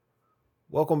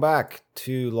Welcome back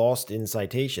to Lost in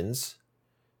Citations.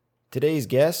 Today's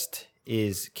guest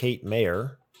is Kate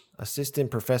Mayer, assistant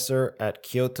professor at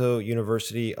Kyoto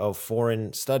University of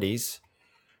Foreign Studies.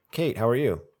 Kate, how are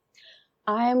you?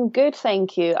 I'm good,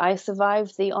 thank you. I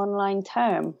survived the online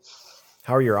term.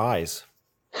 How are your eyes?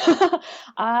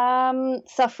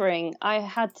 Suffering. I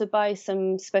had to buy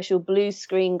some special blue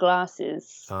screen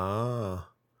glasses Ah.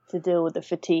 to deal with the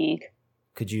fatigue.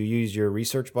 Could you use your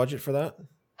research budget for that?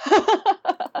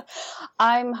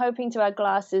 I'm hoping to add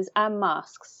glasses and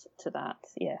masks to that,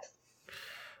 yes.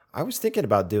 I was thinking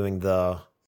about doing the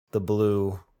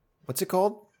blue, what's it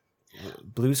called?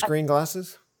 Blue screen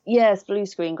glasses? Yes, blue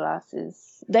screen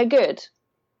glasses. They're good.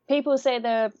 People say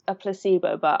they're a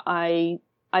placebo, but I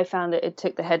found it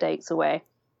took the headaches away.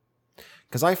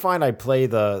 Because I find I play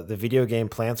the video game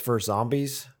Plants vs.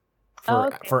 Zombies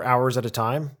for hours at a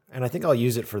time, and I think I'll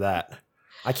use it for that.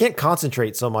 I can't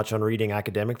concentrate so much on reading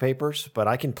academic papers, but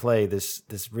I can play this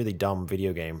really dumb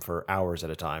video game for hours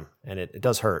at a time, and it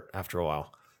does hurt after a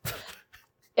while.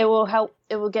 It will help.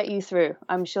 It will get you through.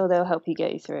 I'm sure they'll help you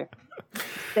get you through.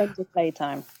 Extended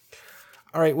playtime.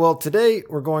 All right. Well, today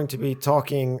we're going to be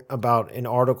talking about an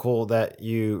article that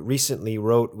you recently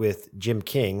wrote with Jim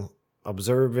King,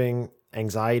 Observing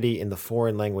Anxiety in the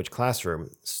Foreign Language Classroom,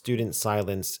 Student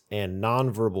Silence and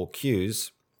Nonverbal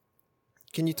Cues.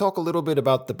 Can you talk a little bit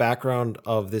about the background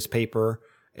of this paper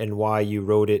and why you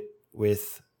wrote it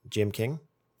with Jim King?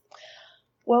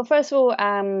 Well, first of all,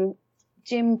 Dr.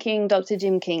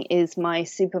 Jim King is my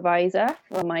supervisor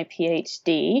for my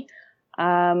PhD.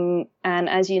 And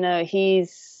as you know,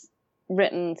 he's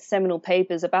written seminal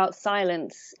papers about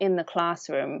silence in the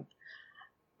classroom.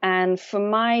 And for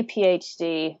my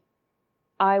PhD,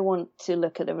 I want to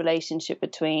look at the relationship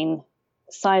between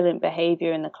silent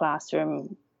behavior in the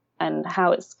classroom and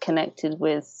how it's connected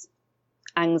with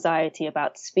anxiety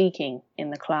about speaking in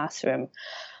the classroom.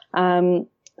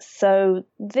 So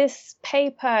this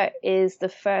paper is the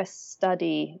first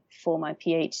study for my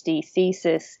PhD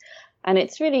thesis, and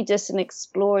it's really just an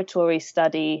exploratory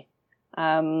study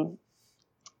to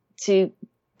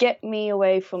get me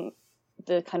away from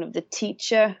the kind of the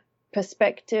teacher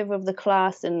perspective of the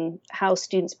class and how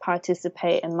students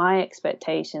participate and my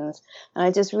expectations. And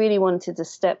I just really wanted to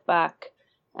step back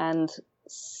and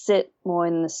sit more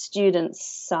in the student's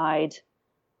side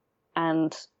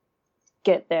and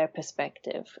get their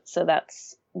perspective. So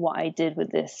that's what I did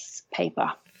with this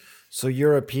paper. So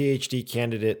you're a PhD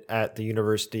candidate at the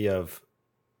University of...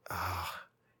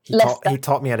 He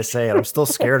taught me how to say it. I'm still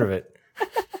scared of it.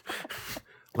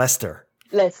 Leicester,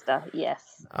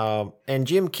 yes. And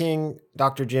Jim King,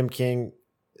 Dr. Jim King,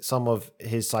 some of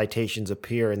his citations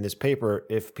appear in this paper.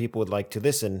 If people would like to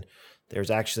listen,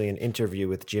 there's actually an interview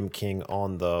with Jim King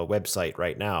on the website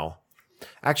right now.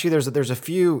 Actually, there's a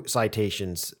few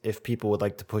citations if people would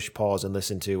like to push pause and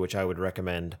listen to, which I would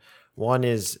recommend. One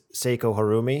is Seiko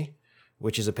Harumi,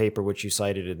 which is a paper which you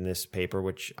cited in this paper,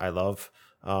 which I love.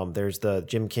 There's the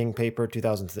Jim King paper,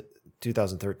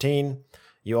 2013.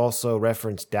 You also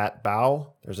referenced Dat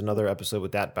Bao. There's another episode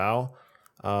with Dat Bao.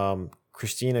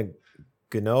 Christina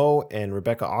Guneau and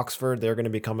Rebecca Oxford, they're going to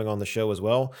be coming on the show as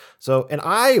well. So, and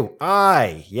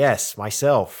I, yes,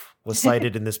 myself was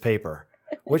cited in this paper,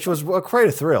 which was quite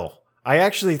a thrill.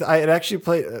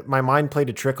 My mind played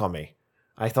a trick on me.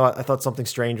 I thought something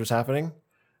strange was happening.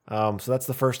 So that's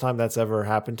the first time that's ever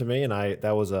happened to me, and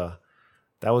that was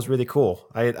really cool.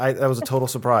 That was a total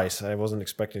surprise. I wasn't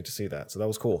expecting to see that, so that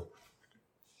was cool.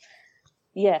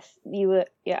 Yes, you're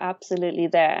absolutely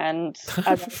there. And as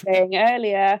I was saying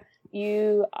earlier,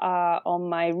 you are on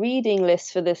my reading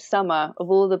list for this summer of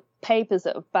all the papers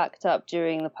that have backed up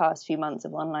during the past few months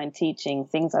of online teaching,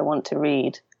 things I want to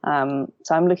read. So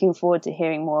I'm looking forward to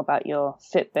hearing more about your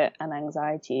Fitbit and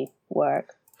anxiety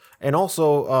work. And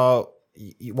also,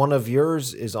 one of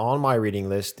yours is on my reading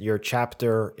list, your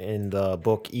chapter in the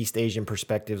book East Asian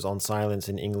Perspectives on Silence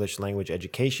in English Language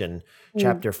Education,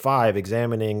 Chapter 5,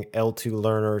 Examining L2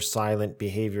 Learners' Silent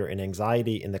Behavior and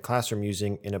Anxiety in the Classroom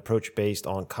Using an Approach Based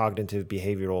on Cognitive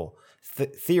Behavioral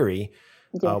Theory.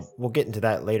 Yes. We'll get into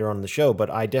that later on in the show, but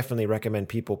I definitely recommend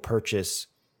people purchase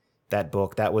that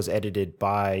book. That was edited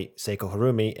by Seiko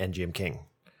Harumi and Jim King.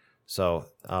 So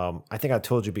I think I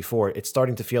told you before, it's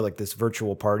starting to feel like this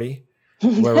virtual party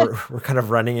where we're kind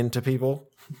of running into people.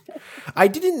 I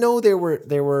didn't know there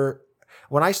were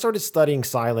when I started studying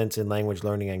silence and language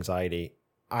learning anxiety,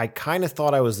 I kind of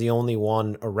thought I was the only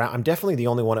one around. I'm definitely the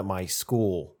only one at my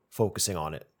school focusing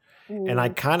on it. And I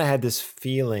kind of had this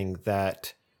feeling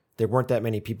that there weren't that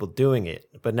many people doing it.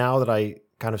 But now that I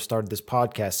kind of started this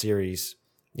podcast series,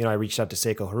 I reached out to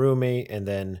Seiko Harumi, and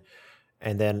then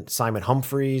and then Simon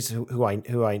Humphreys, who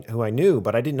I knew,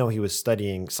 but I didn't know he was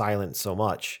studying silence so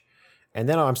much. And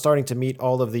then I'm starting to meet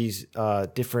all of these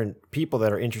different people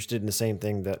that are interested in the same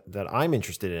thing that I'm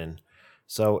interested in.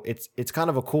 So it's kind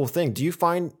of a cool thing. Do you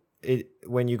find it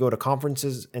when you go to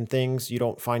conferences and things, you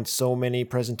don't find so many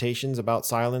presentations about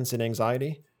silence and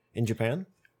anxiety in Japan?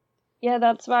 Yeah,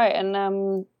 that's right.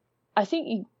 And I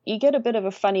think you get a bit of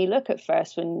a funny look at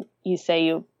first when you say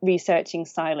you're researching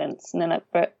silence, and then like,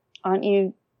 but aren't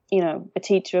you, a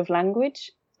teacher of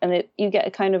language? And you get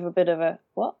a kind of a bit of a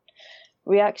what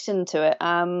reaction to it.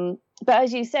 But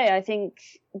as you say, I think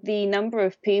the number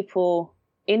of people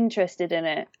interested in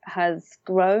it has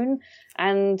grown,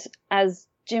 and as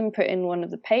Jim put in one of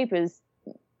the papers,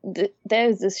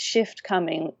 there's this shift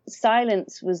coming.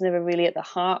 Silence was never really at the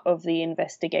heart of the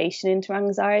investigation into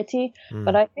anxiety,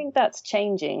 but I think that's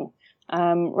changing.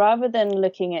 Rather than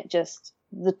looking at just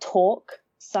the talk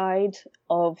side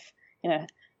of,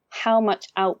 how much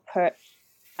output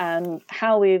and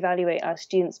how we evaluate our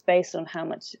students based on how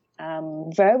much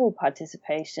verbal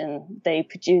participation they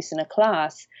produce in a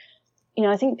class,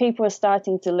 I think people are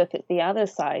starting to look at the other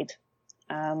side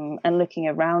and looking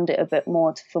around it a bit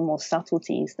more for more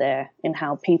subtleties there in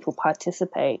how people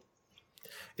participate.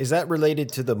 Is that related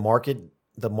to the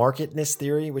marketness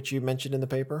theory, which you mentioned in the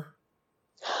paper?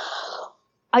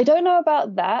 I don't know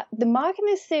about that. The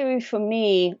marketness theory for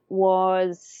me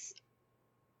was,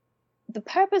 the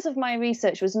purpose of my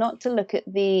research was not to look at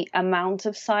the amount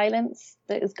of silence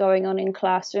that is going on in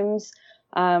classrooms.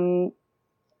 Dr.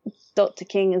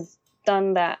 King has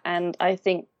done that, and I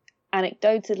think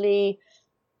anecdotally,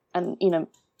 and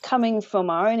coming from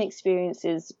our own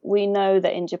experiences, we know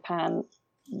that in Japan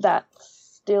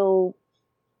that's still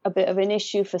a bit of an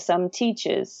issue for some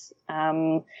teachers.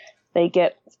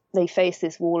 They face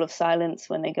this wall of silence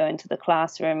when they go into the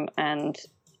classroom, and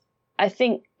I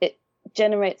think it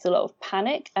generates a lot of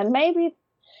panic. And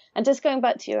just going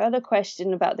back to your other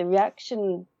question about the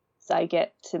reactions I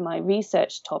get to my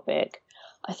research topic,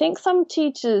 I think some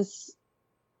teachers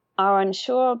are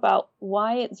unsure about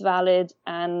why it's valid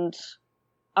and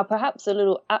are perhaps a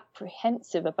little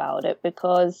apprehensive about it,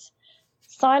 because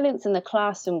silence in the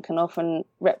classroom can often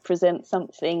represent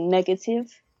something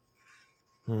negative,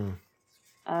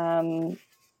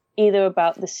 either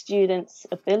about the student's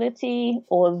ability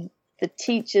or the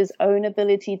teacher's own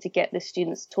ability to get the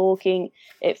students talking.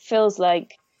 It feels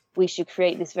like we should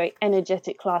create this very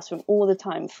energetic classroom all the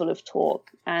time full of talk,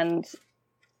 and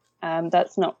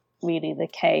that's not really the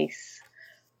case,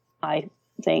 I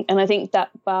think. And I think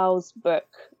that Bao's book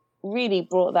really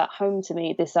brought that home to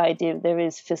me, this idea of there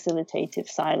is facilitative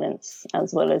silence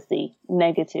as well as the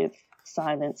negative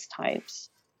silence types.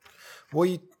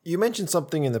 Well, you mentioned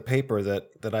something in the paper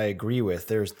that I agree with.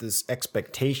 There's this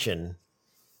expectation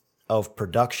of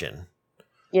production.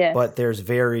 Yeah. But there's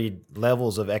varied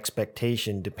levels of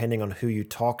expectation depending on who you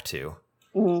talk to.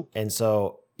 Mm-hmm. And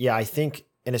so, yeah, I think,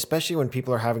 and especially when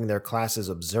people are having their classes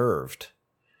observed,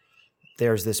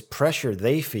 there's this pressure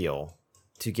they feel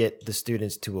to get the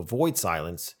students to avoid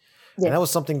silence. Yeah. And that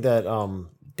was something that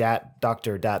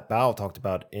Dr. Dat Bao talked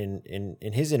about in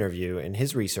his interview, in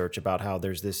his research, about how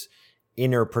there's this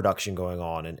inner production going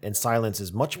on, and silence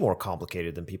is much more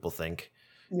complicated than people think.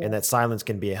 Yeah. And that silence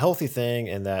can be a healthy thing,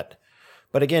 and that,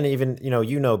 but again, even,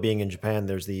 being in Japan,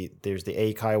 there's the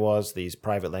eikaiwas, these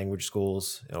private language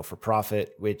schools, for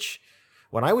profit, which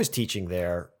when I was teaching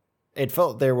there, it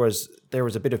felt there was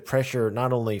a bit of pressure,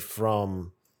 not only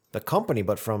from the company,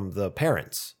 but from the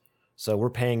parents. So we're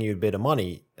paying you a bit of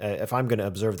money. If I'm going to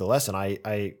observe the lesson,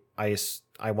 I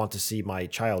want to see my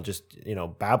child just,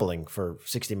 babbling for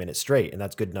 60 minutes straight, and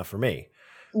that's good enough for me.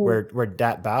 Where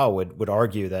Dat Bao would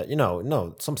argue that,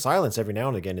 no, some silence every now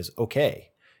and again is okay.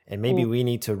 And maybe we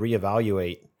need to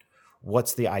reevaluate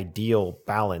what's the ideal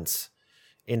balance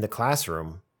in the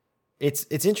classroom. It's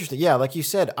interesting. Yeah, like you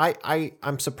said,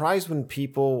 I'm surprised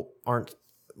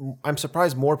I'm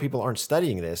surprised more people aren't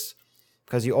studying this,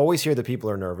 because you always hear that people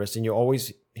are nervous, and you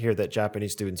always hear that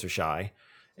Japanese students are shy,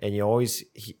 and you always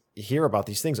hear about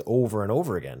these things over and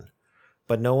over again.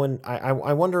 But no one,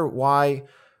 I wonder why.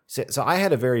 So I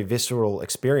had a very visceral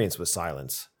experience with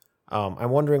silence. I'm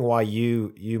wondering why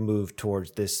you moved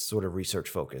towards this sort of research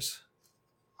focus.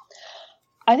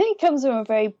 I think it comes from a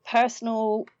very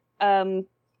personal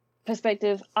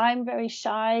perspective. I'm very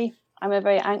shy. I'm a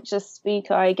very anxious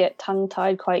speaker. I get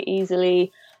tongue-tied quite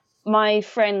easily. My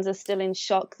friends are still in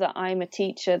shock that I'm a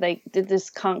teacher. They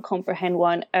just can't comprehend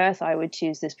why on earth I would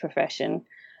choose this profession.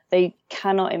 They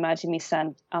cannot imagine me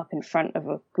stand up in front of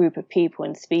a group of people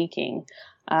and speaking.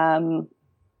 And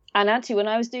actually, when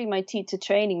I was doing my teacher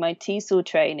training, my TESOL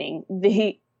training,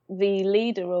 the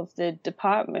leader of the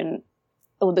department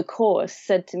or the course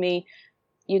said to me,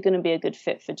 "You're going to be a good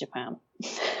fit for Japan."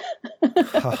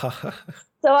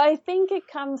 So I think it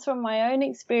comes from my own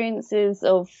experiences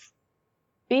of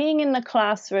being in the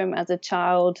classroom as a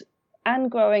child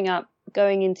and growing up,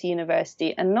 going into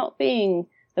university and not being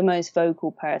the most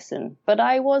vocal person, but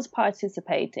I was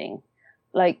participating.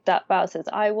 Like that Bao says,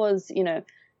 I was,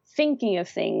 thinking of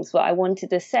things, what I wanted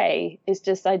to say. It's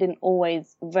just I didn't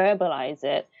always verbalize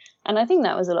it. And I think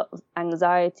that was a lot of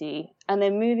anxiety. And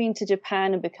then moving to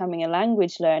Japan and becoming a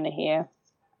language learner here,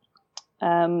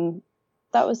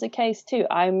 that was the case too.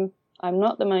 I'm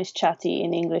not the most chatty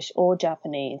in English or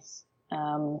Japanese.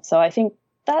 So I think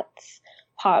that's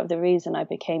part of the reason I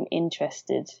became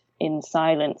interested in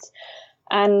silence.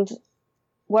 And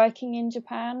working in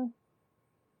Japan,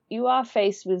 you are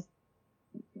faced with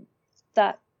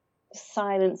that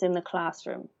silence in the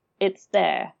classroom. It's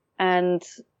there. And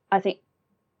I think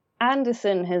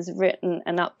Anderson has written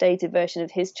an updated version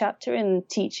of his chapter in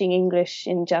teaching English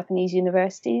in Japanese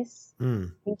universities. I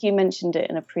think you mentioned it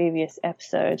in a previous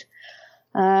episode.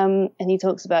 And he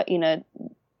talks about,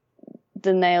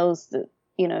 the nails that,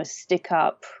 stick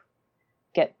up,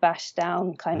 get bashed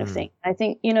down kind of thing. I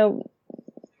think,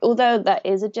 although that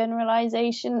is a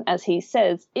generalization, as he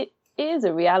says, it is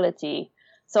a reality.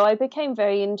 So I became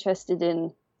very interested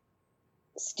in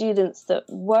students that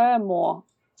were more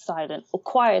silent or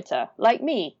quieter, like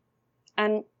me.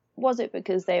 And was it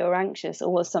because they were anxious,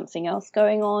 or was something else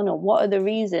going on, or what are the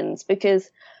reasons? Because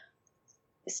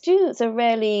students are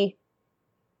rarely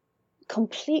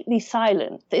completely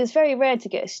silent. It's very rare to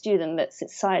get a student that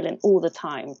sits silent all the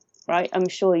time, right? I'm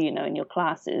sure in your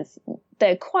classes,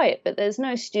 they're quiet, but there's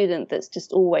no student that's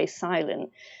just always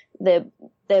silent. They're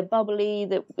bubbly,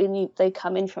 that when they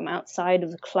come in from outside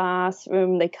of the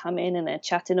classroom, they come in and they're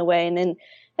chatting away, and then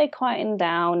they quieten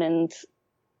down, and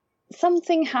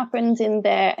something happens in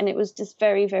there, and it was just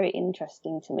very, very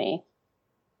interesting to me.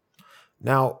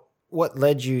 Now, what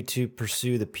led you to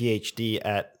pursue the PhD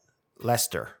at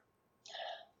Leicester?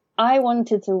 I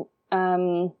wanted to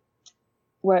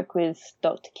work with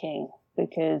Dr. King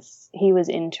because he was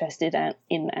interested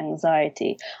in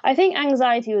anxiety. I think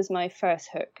anxiety was my first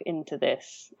hook into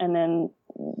this. And then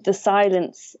the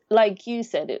silence, like you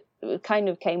said, it kind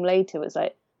of came later. It was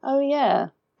like, oh yeah,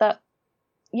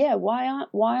 why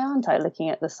aren't I looking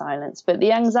at the silence? But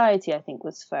the anxiety, I think,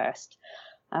 was first.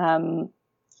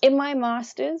 In my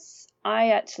master's, I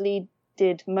actually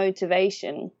did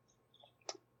motivation,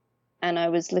 and I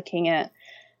was looking at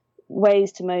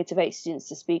ways to motivate students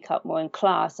to speak up more in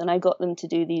class, and I got them to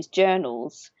do these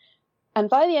journals. And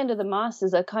by the end of the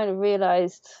master's, I kind of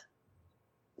realized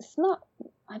it's not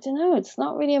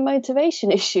really a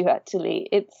motivation issue, actually.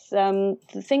 It's the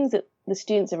things that the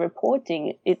students are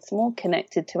reporting, it's more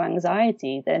connected to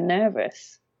anxiety. They're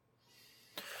nervous.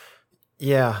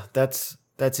 Yeah, that's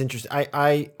interesting.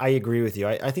 I agree with you.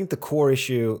 I think the core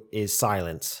issue is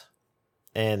silence.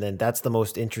 And then that's the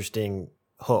most interesting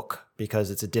hook, because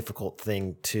it's a difficult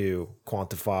thing to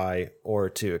quantify or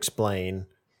to explain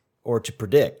or to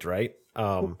predict, right?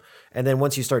 And then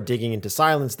once you start digging into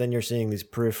silence, then you're seeing these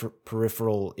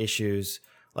peripheral issues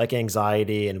like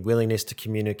anxiety and willingness to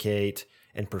communicate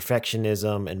and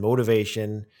perfectionism and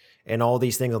motivation and all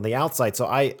these things on the outside. So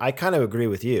I kind of agree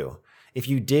with you. If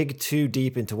you dig too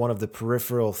deep into one of the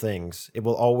peripheral things, it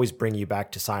will always bring you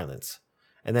back to silence.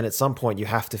 And then at some point you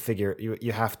have to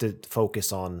you have to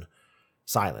focus on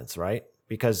silence, right?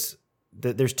 Because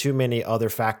there's too many other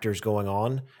factors going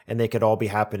on, and they could all be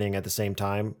happening at the same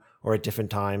time, or at different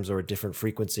times, or at different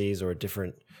frequencies, or at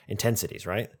different intensities,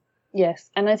 right? Yes.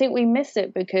 And I think we miss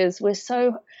it because we're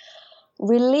so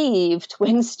relieved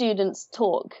when students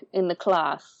talk in the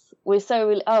class. We're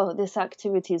so this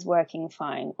activity is working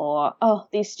fine, or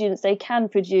these students, they can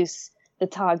produce the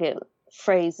target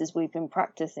phrases we've been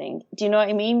practicing. Do you know what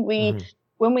I mean?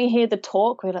 When we hear the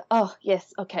talk, we're like, oh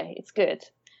yes, okay, it's good.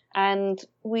 And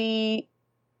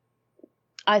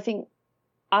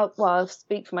I'll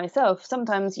speak for myself.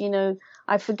 Sometimes,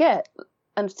 I forget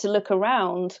to look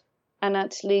around and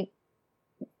actually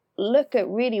look at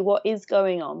really what is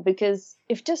going on, because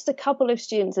if just a couple of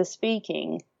students are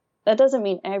speaking, that doesn't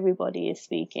mean everybody is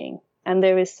speaking, and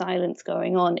there is silence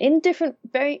going on in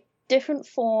very different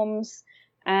forms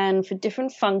and for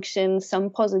different functions,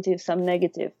 some positive, some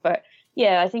negative. But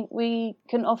yeah, I think we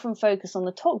can often focus on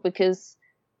the talk because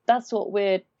that's what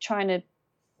we're trying to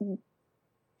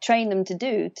train them to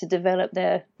do, to develop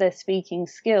their speaking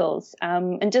skills.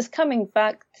 And just coming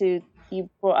back to, you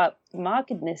brought up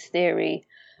markedness theory,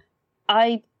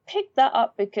 I picked that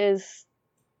up because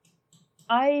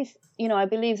I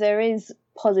believe there is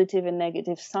positive and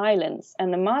negative silence,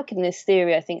 and the markedness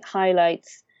theory, I think,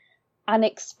 highlights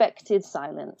unexpected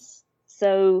silence.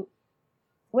 So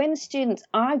when students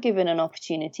are given an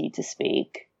opportunity to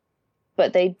speak,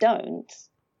 but they don't,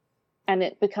 and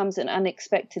it becomes an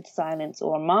unexpected silence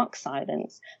or a marked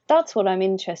silence, that's what I'm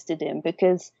interested in,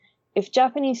 because if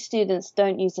Japanese students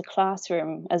don't use the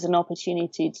classroom as an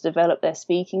opportunity to develop their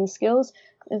speaking skills,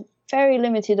 there's very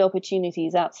limited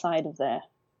opportunities outside of there.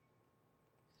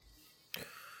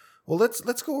 Well,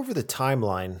 let's go over the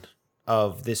timeline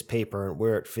of this paper and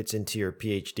where it fits into your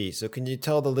PhD. So can you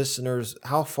tell the listeners,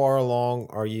 how far along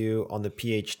are you on the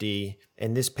PhD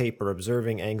in this paper,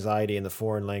 Observing Anxiety in the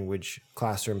Foreign Language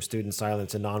Classroom, Student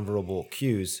Silence and Nonverbal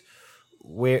Cues?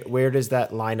 Where does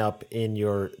that line up in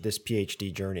this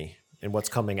PhD journey, and what's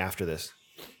coming after this?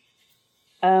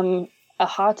 A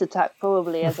heart attack,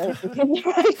 probably, as I begin to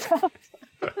write up.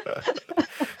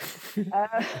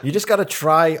 You just got to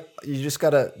try.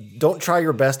 Don't try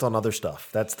your best on other stuff.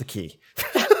 That's the key.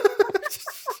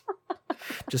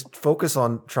 Just focus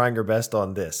on trying your best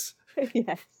on this.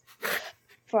 Yes.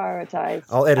 Prioritize.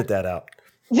 I'll edit that out.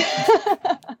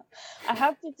 I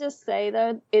have to just say,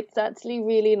 though, it's actually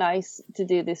really nice to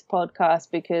do this podcast,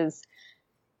 because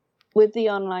with the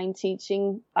online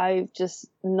teaching, I've just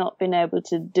not been able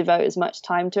to devote as much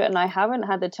time to it. And I haven't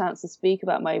had the chance to speak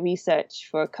about my research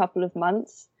for a couple of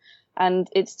months. And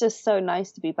it's just so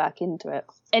nice to be back into it.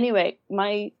 Anyway,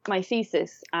 my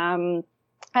thesis, my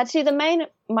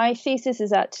thesis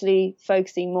is actually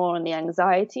focusing more on the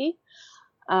anxiety,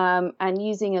 and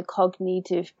using a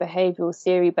cognitive behavioral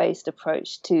theory-based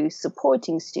approach to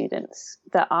supporting students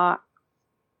that are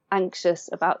anxious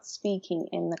about speaking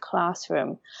in the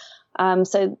classroom.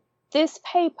 So this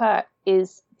paper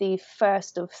is the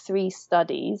first of 3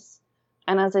 studies.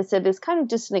 And as I said, it's kind of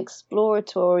just an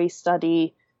exploratory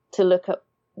study to look at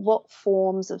what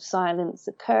forms of silence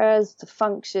occurs, the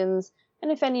functions, and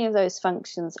if any of those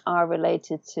functions are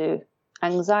related to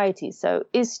anxiety. So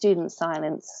is student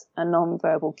silence a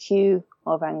nonverbal cue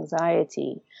of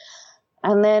anxiety?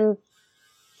 And then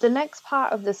the next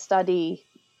part of the study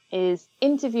is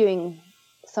interviewing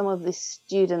some of the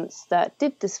students that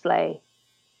did display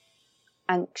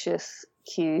anxious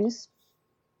cues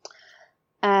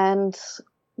and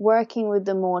working with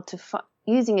them more to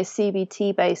using a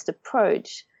CBT-based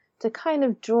approach to kind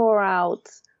of draw out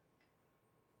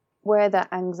where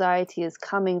that anxiety is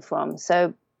coming from.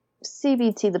 So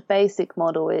CBT, the basic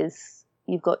model is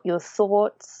you've got your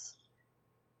thoughts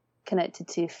connected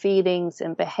to feelings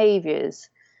and behaviors.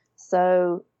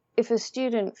 So if a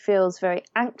student feels very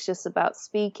anxious about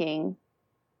speaking,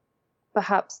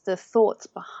 perhaps the thoughts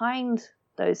behind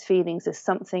those feelings is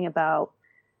something about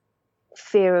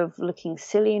fear of looking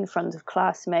silly in front of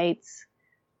classmates.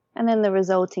 And then the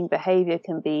resulting behavior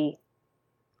can be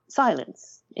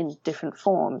silence in different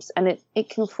forms. And it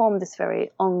can form this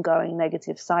very ongoing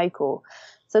negative cycle.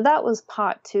 So that was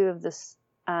part 2 of this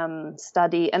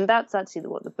study. And that's actually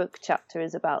what the book chapter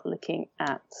is about, looking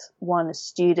at a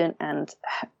student and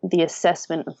the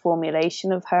assessment and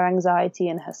formulation of her anxiety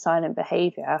and her silent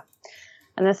behavior.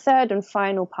 And the third and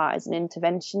final part is an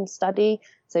intervention study.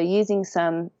 So using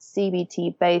some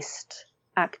CBT-based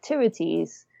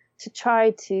activities to try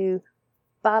to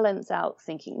balance out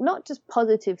thinking, not just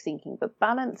positive thinking, but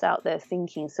balance out their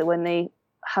thinking. So when they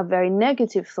have very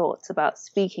negative thoughts about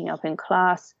speaking up in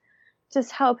class,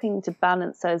 just helping to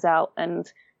balance those out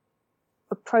and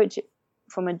approach it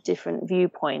from a different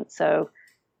viewpoint. So,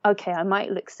 okay, I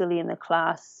might look silly in the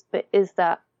class, but is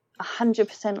that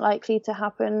 100% likely to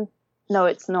happen? No,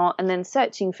 it's not. And then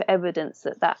searching for evidence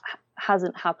that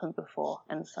hasn't happened before,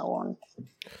 and so on.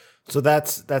 So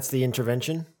that's the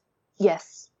intervention?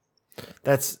 Yes.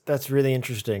 That's really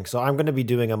interesting. So I'm going to be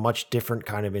doing a much different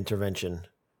kind of intervention.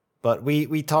 But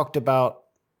we talked about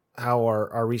how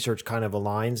our research kind of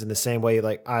aligns in the same way.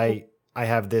 Like I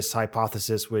have this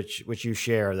hypothesis which you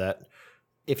share, that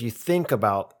if you think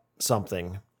about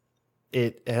something,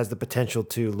 it has the potential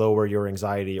to lower your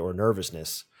anxiety or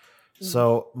nervousness. Mm-hmm.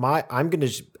 So I'm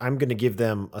going to give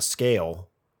them a scale.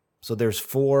 So there's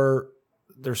four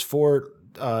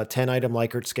 10-item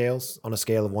Likert scales on a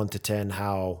scale of 1 to 10.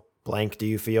 How blank do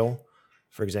you feel?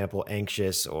 For example,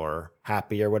 anxious or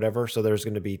happy or whatever. So there's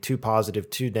going to be 2 positive,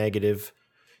 2 negative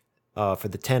for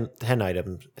the 10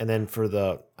 items. And then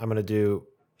I'm going to do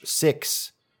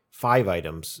 6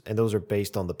 5-items. And those are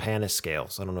based on the Panis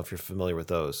scales. I don't know if you're familiar with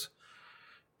those.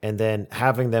 And then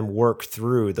having them work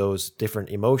through those different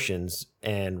emotions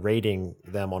and rating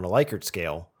them on a Likert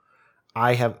scale.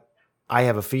 I have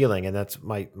a feeling, and that's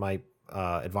my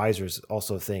advisors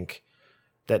also think,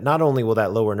 that not only will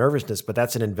that lower nervousness, but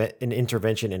that's an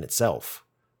intervention in itself,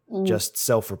 just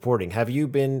self-reporting. Have you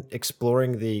been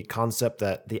exploring the concept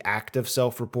that the act of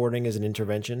self-reporting is an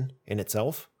intervention in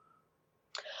itself?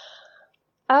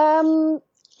 In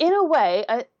a way,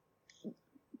 a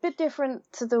bit different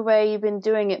to the way you've been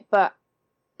doing it, but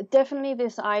definitely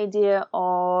this idea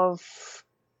of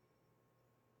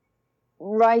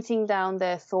writing down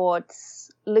their thoughts,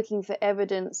 looking for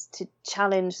evidence to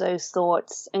challenge those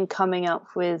thoughts, and coming up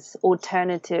with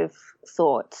alternative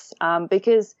thoughts.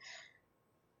 Because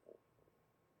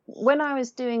when I was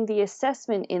doing the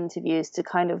assessment interviews to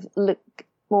kind of look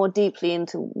more deeply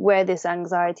into where this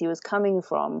anxiety was coming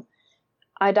from,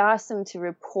 I'd ask them to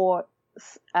report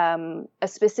a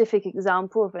specific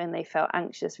example of when they felt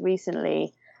anxious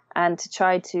recently, and to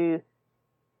try to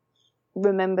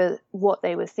remember what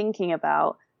they were thinking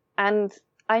about. And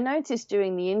I noticed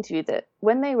during the interview that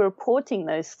when they were reporting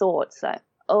those thoughts, like,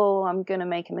 oh, I'm going to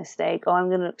make a mistake, oh, I'm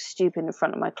going to look stupid in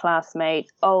front of my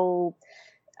classmate, oh,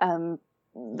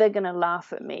 they're going to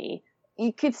laugh at me,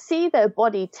 you could see their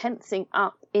body tensing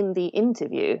up in the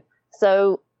interview.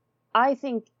 So I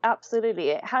think absolutely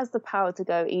it has the power to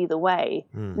go either way.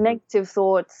 Negative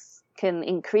thoughts can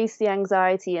increase the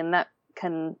anxiety, and that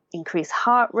can increase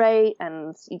heart rate,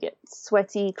 and you get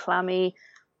sweaty, clammy.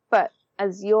 But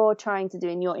as you're trying to do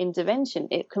in your intervention,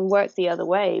 it can work the other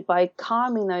way. By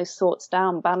calming those thoughts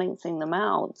down, balancing them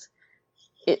out,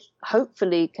 it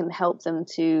hopefully can help them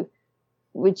to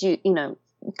reduce,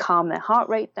 calm their heart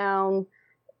rate down,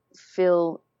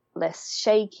 feel less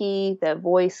shaky, their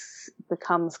voice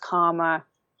becomes calmer,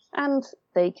 and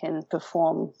they can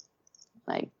perform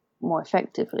more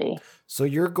effectively. So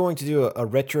you're going to do a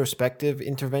retrospective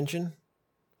intervention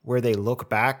where they look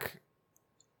back?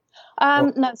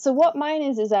 No. So what mine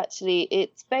is actually,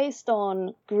 it's based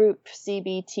on group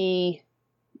CBT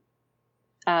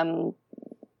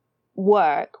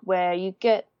work, where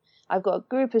I've got a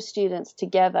group of students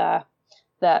together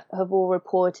that have all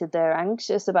reported they're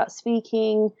anxious about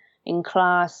speaking in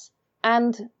class,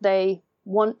 and they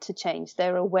want to change.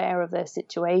 They're aware of their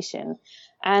situation.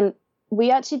 And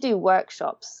we actually do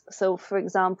workshops. So, for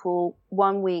example,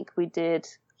 one week we did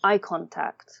eye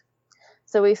contact.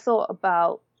 So we thought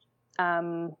about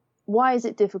why is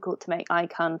it difficult to make eye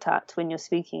contact when you're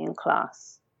speaking in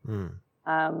class?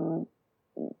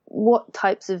 What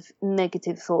types of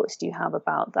negative thoughts do you have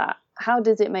about that? How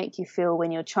does it make you feel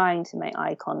when you're trying to make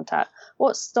eye contact?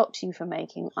 What stops you from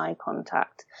making eye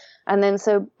contact? And then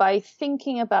so by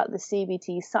thinking about the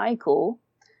CBT cycle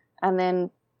and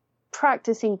then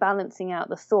practicing balancing out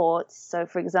the thoughts. So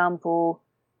for example,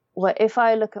 if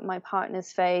I look at my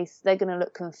partner's face, they're going to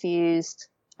look confused,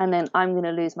 and then I'm going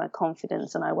to lose my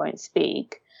confidence and I won't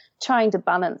speak. Trying to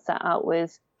balance that out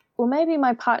with, well, maybe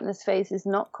my partner's face is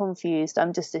not confused.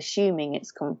 I'm just assuming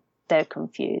they're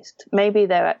confused. Maybe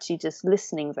they're actually just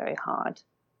listening very hard.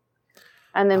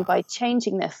 And then by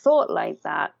changing their thought like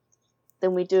that,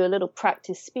 then we do a little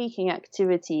practice speaking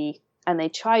activity, and they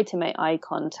try to make eye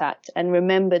contact and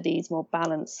remember these more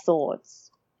balanced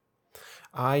thoughts.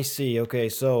 I see. Okay.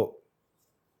 So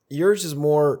yours is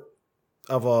more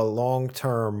of a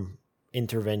long-term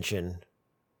intervention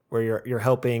where you're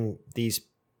helping these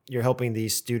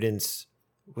students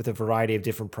with a variety of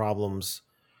different problems,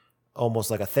 almost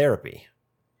like a therapy.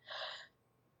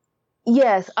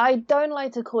 Yes, I don't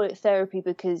like to call it therapy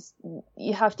because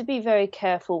you have to be very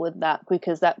careful with that,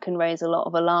 because that can raise a lot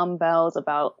of alarm bells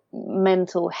about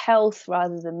mental health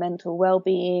rather than mental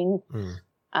well-being.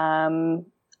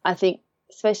 I think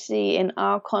especially in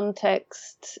our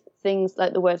context, things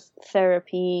like the word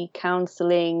therapy,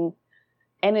 counseling,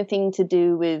 anything to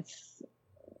do with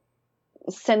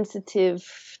sensitive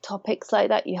topics like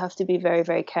that, you have to be very,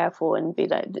 very careful and be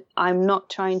like, I'm not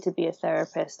trying to be a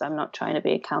therapist. I'm not trying to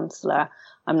be a counselor.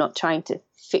 I'm not trying to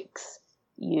fix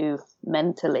you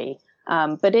mentally.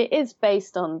 But it is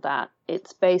based on that.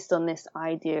 It's based on this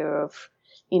idea of,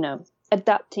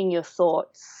 adapting your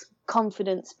thoughts,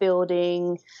 confidence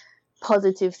building,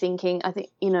 positive thinking. I think,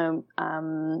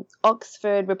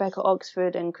 Rebecca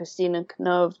Oxford and Christina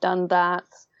Kno have done that.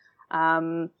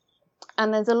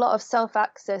 And there's a lot of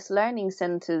self-access learning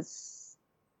centers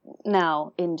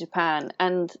now in Japan,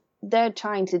 and they're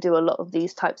trying to do a lot of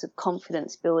these types of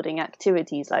confidence building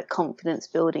activities, like confidence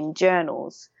building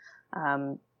journals,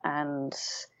 and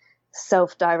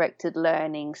self-directed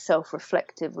learning,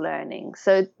 self-reflective learning.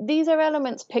 So these are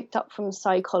elements picked up from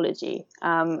psychology,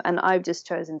 and I've just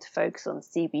chosen to focus on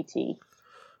CBT.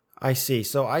 I see.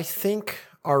 So I think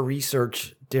our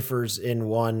research differs in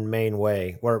one main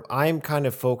way, where I'm kind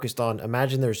of focused on,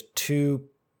 imagine there's two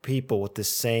people with the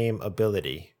same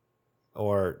ability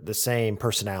or the same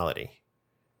personality.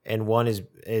 and one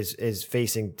is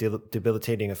facing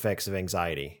debilitating effects of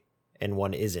anxiety, and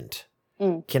one isn't.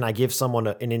 Can I give someone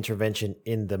an intervention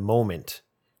in the moment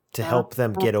to help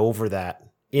them get over that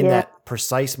in that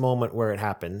precise moment where it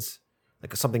happens,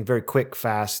 like something very quick,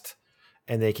 fast,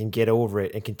 and they can get over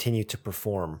it and continue to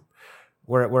perform?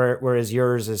 Whereas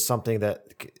yours is something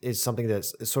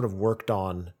that's sort of worked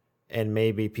on, and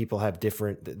maybe people have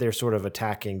they're sort of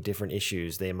attacking different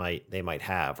issues they might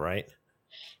have, right?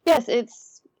 Yes,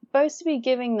 it's supposed to be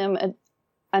giving them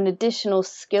an additional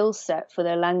skill set for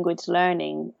their language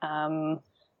learning,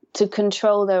 to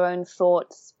control their own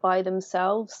thoughts by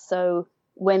themselves. So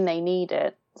when they need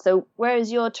it. So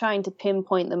whereas you're trying to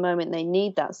pinpoint the moment they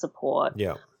need that support,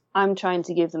 I'm trying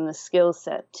to give them the skill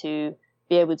set to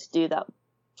be able to do that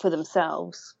for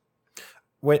themselves.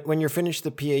 When you're finished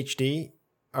the PhD,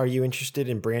 are you interested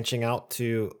in branching out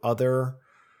to other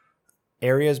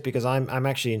areas? Because I'm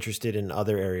actually interested in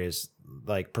other areas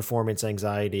like performance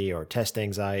anxiety or test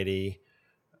anxiety,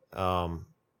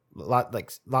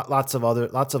 lots of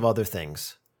other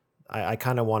things. I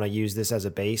kind of want to use this as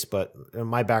a base, but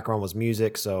my background was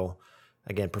music, so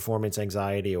again, performance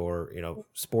anxiety or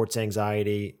sports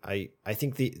anxiety. I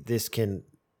think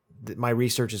my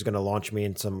research is going to launch me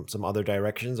in some other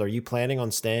directions. Are you planning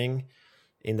on staying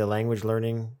in the language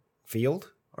learning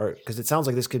field, or because it sounds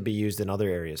like this could be used in other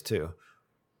areas too?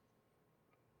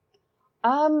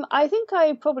 I think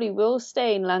I probably will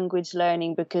stay in language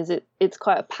learning because it's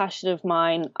quite a passion of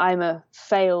mine. I'm a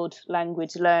failed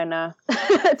language learner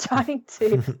trying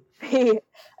to be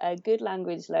a good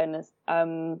language learner.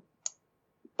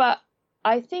 But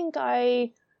I think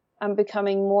I am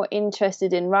becoming more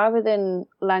interested in, rather than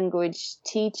language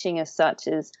teaching as such,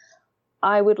 as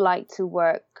I would like to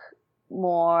work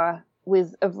more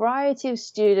with a variety of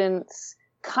students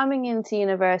coming into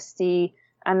university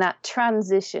and that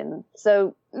transition.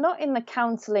 So not in the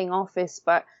counseling office,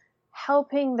 but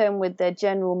helping them with their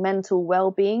general mental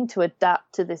well-being to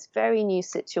adapt to this very new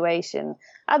situation.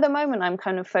 At the moment, I'm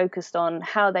kind of focused on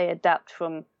how they adapt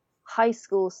from high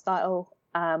school style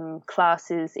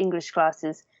classes, English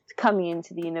classes, to coming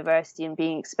into the university and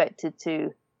being expected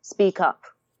to speak up,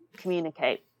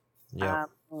 communicate. Yeah.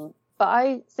 But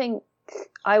I think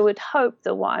I would hope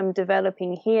that what I'm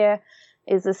developing here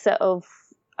is a set of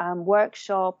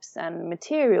workshops and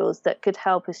materials that could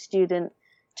help a student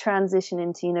transition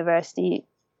into university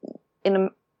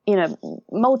in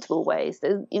multiple ways.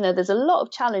 There's a lot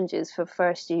of challenges for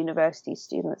first year university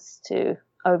students to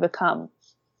overcome.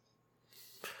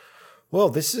 Well,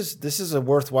 this is a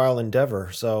worthwhile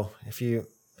endeavor. So if you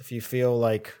feel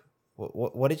like,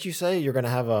 what did you say? You're going to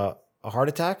have a heart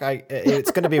attack? It's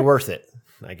going to be worth it,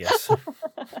 I guess.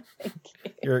 Thank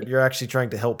you. You're actually trying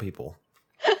to help people.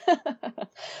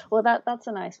 Well, that's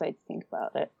a nice way to think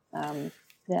about it.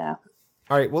 Yeah.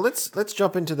 All right. Well, let's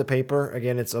jump into the paper.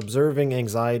 Again, it's Observing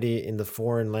Anxiety in the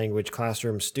Foreign Language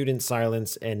Classroom, Student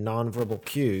Silence and Nonverbal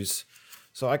Cues.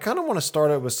 So I kind of want to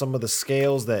start out with some of the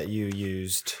scales that you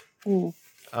used. You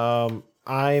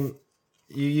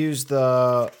used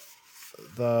the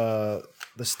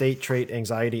State Trait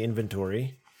Anxiety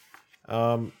Inventory.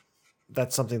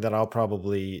 That's something that I'll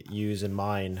probably use in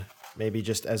mine, maybe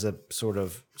just as a sort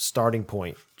of starting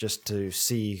point, just to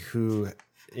see who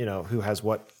has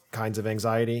what kinds of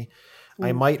anxiety.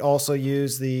 I might also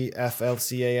use the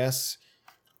FLCAS,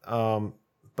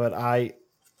 but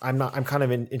I'm kind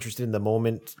of interested in the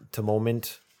moment to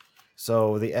moment.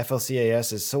 So the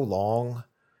FLCAS is so long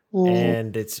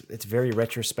and it's very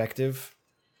retrospective.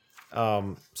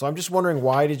 So I'm just wondering,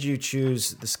 why did you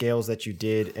choose the scales that you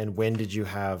did, and when did you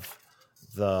have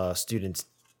the students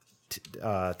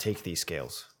take these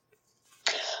scales?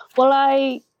 Well,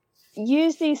 I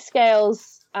use these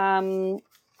scales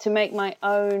to make my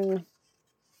own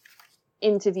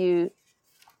interview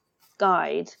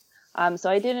guide. So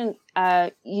I didn't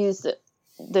use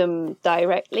them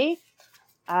directly.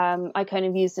 I kind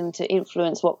of use them to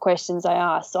influence what questions I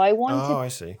ask. So I wanted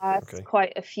to ask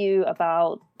quite a few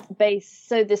about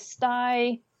so the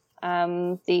STAI,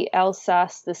 the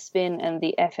LSAS, the SPIN, and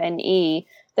the FNE,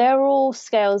 they're all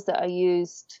scales that are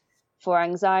used for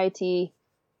anxiety,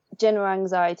 general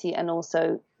anxiety, and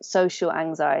also social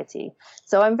anxiety.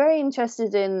 So I'm very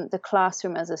interested in the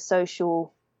classroom as a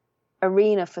social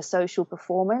arena for social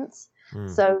performance.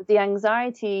 So the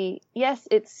anxiety, yes,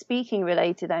 it's speaking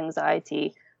related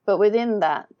anxiety, but within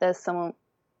that, there's some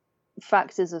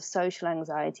factors of social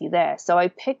anxiety there. So I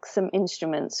picked some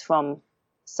instruments from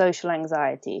social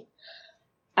anxiety.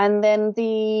 And then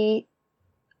the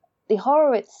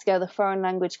Horowitz scale, the foreign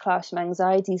language classroom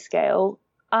anxiety scale,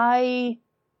 I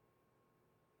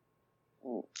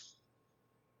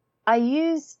I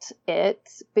used it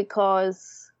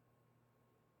because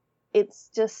it's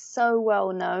just so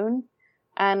well known.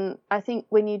 And I think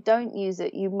when you don't use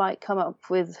it, you might come up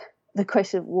with the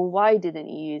question, well, why didn't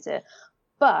you use it?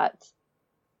 But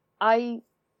I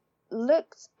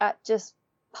looked at just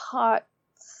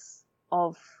parts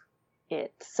of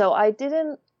it. So I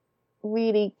didn't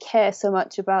really care so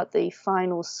much about the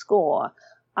final score.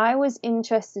 I was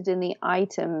interested in the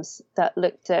items that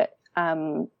looked at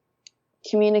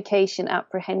communication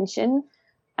apprehension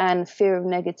and fear of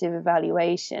negative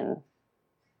evaluation.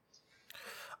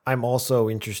 I'm also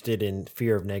interested in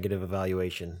fear of negative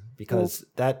evaluation because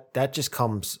that just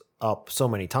comes up so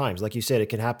many times. Like you said, it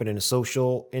can happen in a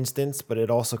social instance, but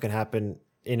it also can happen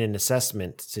in an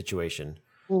assessment situation.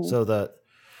 So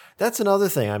that's another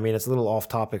thing. I mean, it's a little off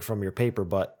topic from your paper,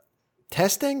 but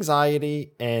test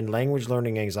anxiety and language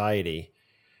learning anxiety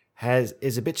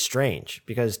is a bit strange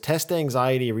because test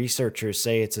anxiety researchers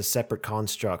say it's a separate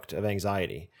construct of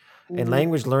anxiety. And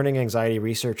language learning anxiety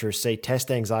researchers say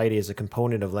test anxiety is a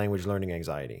component of language learning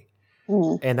anxiety.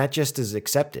 And that just is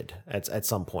accepted at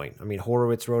some point. I mean,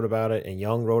 Horowitz wrote about it and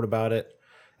Young wrote about it.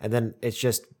 And then it's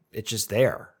just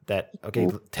there that, okay,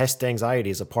 test anxiety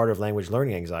is a part of language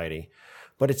learning anxiety,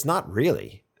 but it's not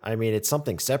really. I mean, it's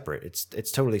something separate.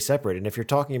 It's totally separate. And if you're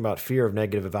talking about fear of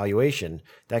negative evaluation,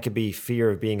 that could be fear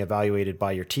of being evaluated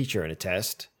by your teacher in a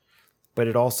test, but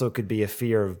it also could be a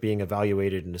fear of being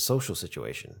evaluated in a social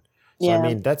situation. So, I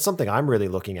mean, that's something I'm really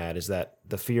looking at is that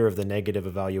the fear of the negative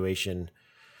evaluation,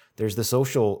 there's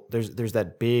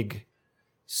that big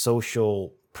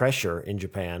social pressure in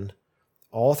Japan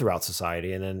all throughout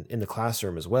society and then in the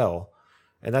classroom as well.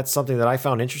 And that's something that I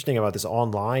found interesting about this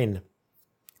online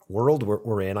world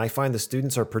we're in. I find the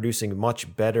students are producing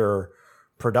much better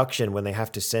production when they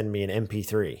have to send me an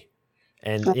MP3.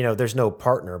 And, there's no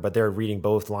partner, but they're reading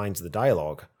both lines of the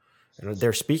dialogue. And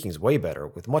their speaking is way better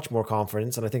with much more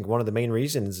confidence. And I think one of the main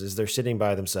reasons is they're sitting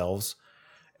by themselves.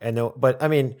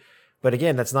 But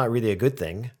again, that's not really a good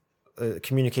thing.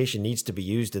 Communication needs to be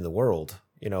used in the world.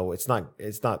 It's not,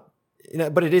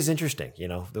 but it is interesting,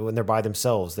 when they're by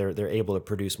themselves, they're able to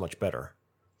produce much better.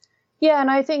 Yeah.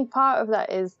 And I think part of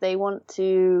that is they want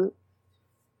to,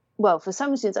 well, for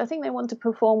some students, I think they want to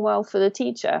perform well for the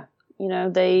teacher.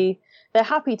 They're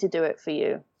happy to do it for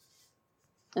you.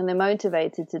 And they're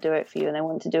motivated to do it for you and they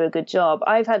want to do a good job.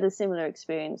 I've had a similar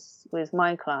experience with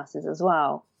my classes as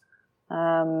well.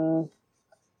 But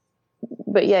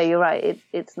yeah, you're right.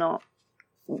 It's not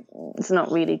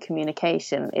really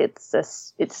communication. It's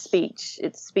speech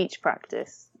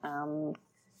practice. So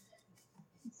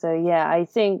yeah, I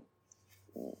think,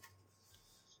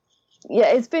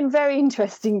 it's been very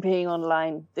interesting being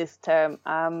online this term.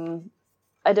 I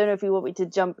don't know if you want me to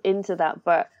jump into that,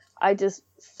 but I just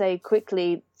say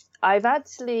quickly, I've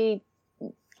actually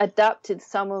adapted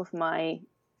some of my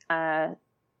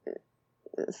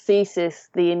thesis,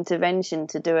 the intervention,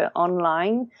 to do it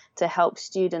online to help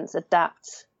students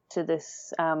adapt to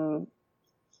this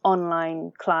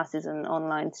online classes and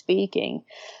online speaking.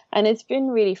 And it's been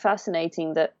really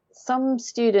fascinating that some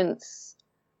students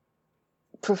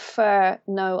prefer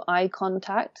no eye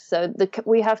contact. So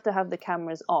we have to have the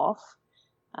cameras off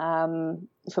for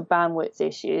bandwidth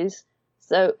issues.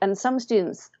 So, and some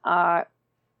students are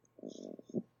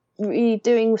really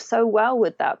doing so well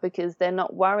with that because they're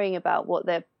not worrying about what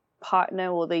their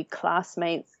partner or the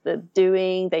classmates are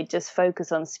doing. They just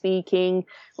focus on speaking,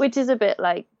 which is a bit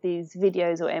like these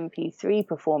videos or MP3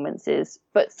 performances.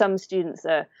 But some students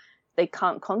they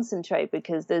can't concentrate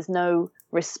because there's no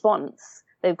response.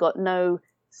 They've got no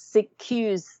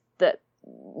cues that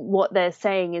what they're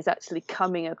saying is actually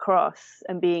coming across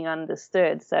and being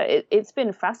understood. So it's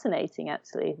been fascinating,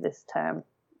 actually, this term.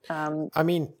 I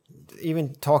mean,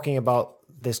 even talking about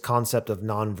this concept of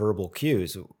nonverbal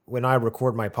cues, when I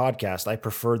record my podcast, I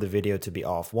prefer the video to be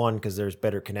off. One, because there's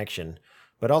better connection,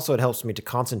 but also it helps me to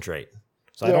concentrate.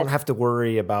 So I don't have to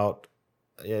worry about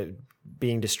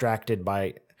being distracted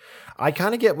by... I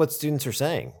kind of get what students are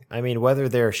saying. I mean, whether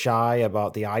they're shy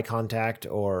about the eye contact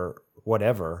or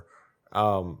whatever...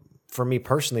 for me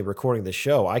personally, recording the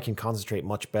show, I can concentrate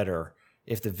much better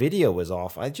if the video was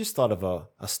off. I just thought of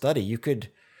a study. You could,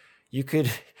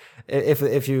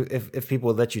 if people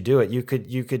would let you do it,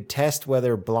 you could test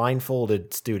whether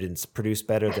blindfolded students produce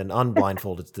better than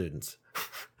unblindfolded students.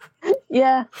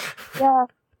 Yeah.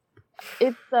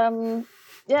 It's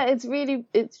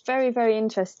very, very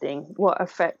interesting what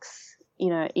affects,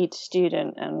 each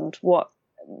student and what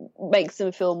makes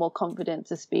them feel more confident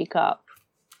to speak up.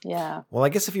 Yeah. Well, I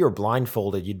guess if you were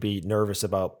blindfolded, you'd be nervous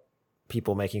about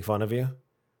people making fun of you.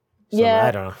 So Yeah.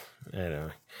 I don't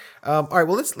know. All right.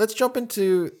 Well, let's jump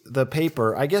into the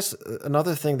paper. I guess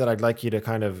another thing that I'd like you to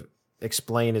kind of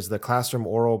explain is the classroom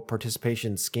oral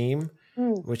participation scheme,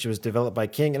 which was developed by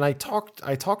King. And I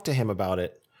talked to him about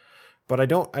it, but I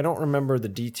don't remember the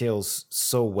details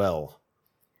so well.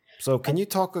 So can you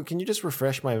just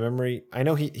refresh my memory? I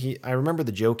know I remember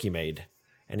the joke he made,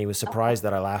 and he was surprised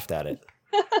that I laughed at it.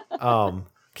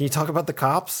 Can you talk about the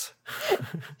cops?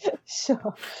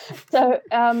 Sure. So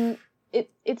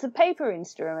it's a paper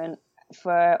instrument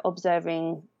for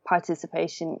observing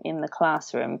participation in the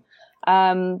classroom,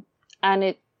 and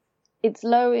it's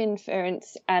low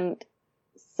interference, and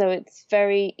so it's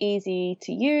very easy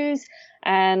to use,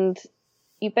 and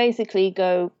you basically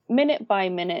go minute by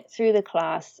minute through the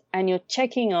class, and you're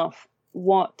checking off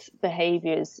what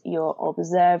behaviors you're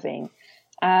observing.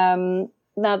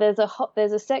 Now there's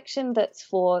a section that's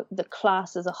for the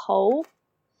class as a whole,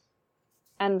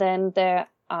 and then there's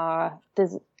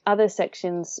other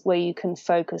sections where you can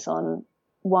focus on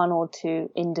one or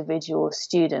two individual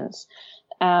students.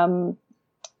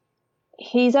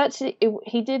 He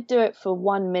did do it for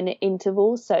 1 minute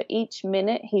intervals, so each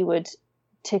minute he would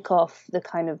tick off the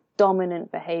kind of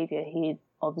dominant behavior he'd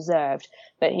observed,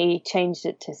 but he changed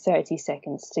it to 30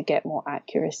 seconds to get more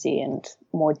accuracy and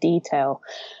more detail.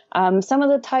 Some of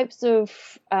the types of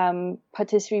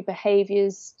participatory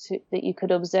behaviors that you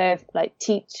could observe, like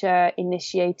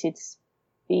teacher-initiated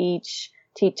speech,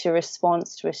 teacher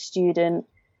response to a student,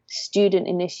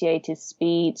 student-initiated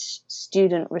speech,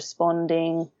 student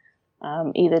responding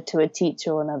either to a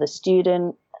teacher or another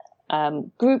student,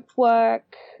 group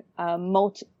work,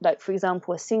 like for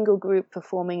example, a single group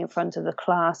performing in front of the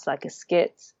class, like a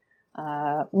skit,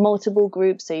 multiple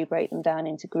groups, so you break them down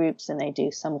into groups and they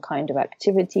do some kind of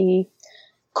activity,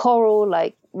 choral,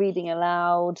 like reading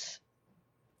aloud,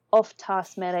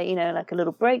 off-task meta, like a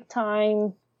little break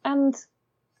time, and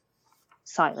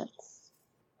silence,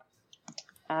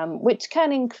 which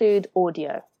can include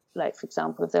audio, like for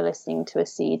example, if they're listening to a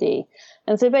CD.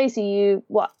 And so basically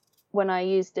when I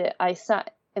used it, I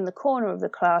sat in the corner of the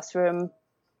classroom,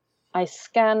 I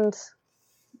scanned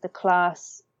the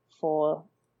class for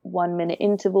 1 minute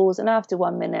intervals, and after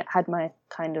 1 minute had my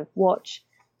kind of watch,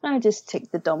 and I just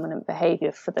ticked the dominant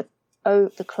behavior for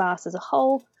the class as a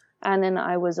whole, and then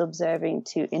I was observing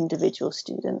 2 individual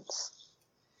students.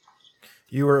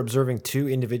 You were observing 2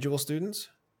 individual students?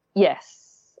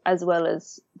 Yes, as well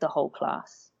as the whole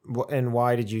class. And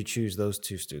why did you choose those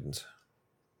 2 students?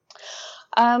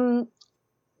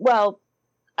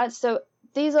 So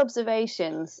these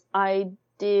observations, I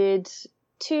did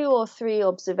 2 or 3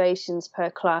 observations per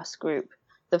class group.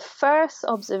 The first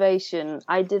observation,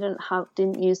 I didn't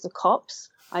use the COPs.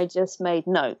 I just made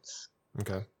notes.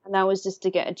 Okay. And that was just to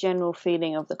get a general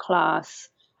feeling of the class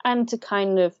and to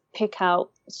kind of pick out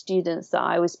students that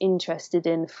I was interested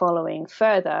in following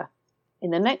further in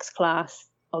the next class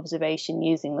observation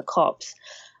using the COPs.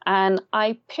 And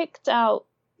I picked out,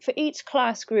 for each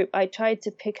class group, I tried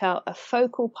to pick out a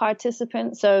focal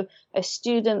participant, so a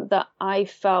student that I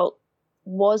felt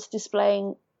was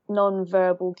displaying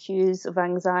non-verbal cues of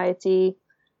anxiety,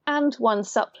 and one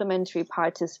supplementary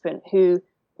participant who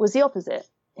was the opposite,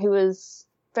 who was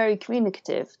very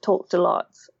communicative, talked a lot.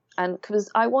 And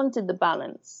because I wanted the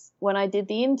balance. When I did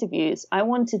the interviews, I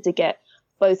wanted to get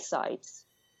both sides.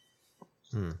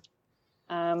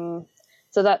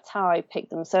 So that's how I picked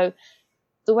them. So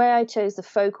the way I chose the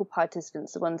focal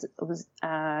participants, the ones that was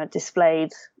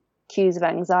displayed cues of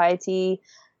anxiety,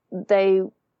 they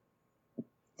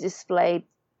displayed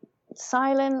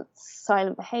silent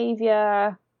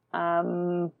behavior.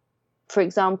 For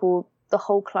example, the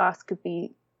whole class could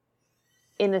be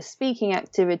in a speaking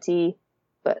activity,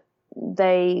 but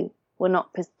they were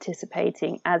not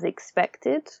participating as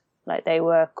expected, like they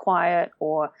were quiet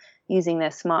or using their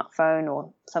smartphone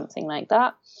or something like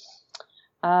that.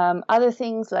 Other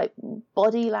things like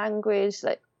body language,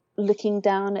 like looking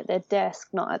down at their desk,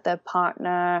 not at their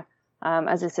partner.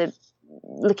 As I said,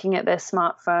 looking at their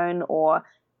smartphone, or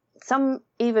some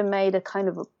even made a kind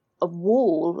of a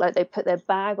wall, like they put their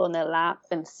bag on their lap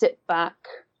and sit back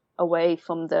away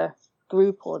from the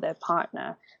group or their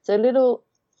partner. So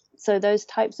those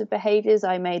types of behaviors,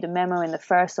 I made a memo in the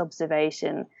first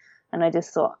observation, and I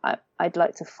just thought I'd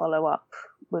like to follow up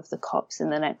with the COPs in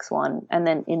the next one and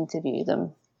then interview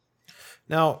them.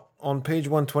 Now, on page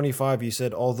 125, you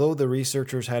said, although the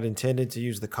researchers had intended to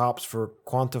use the COPs for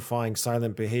quantifying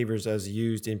silent behaviors as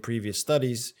used in previous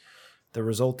studies, the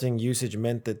resulting usage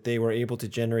meant that they were able to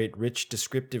generate rich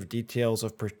descriptive details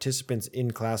of participants'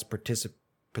 in-class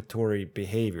participatory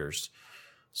behaviors.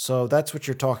 So that's what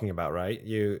you're talking about, right?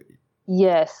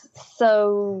 Yes.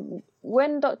 So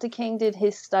when Dr. King did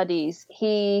his studies,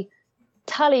 he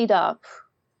tallied up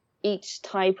each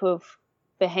type of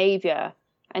behavior,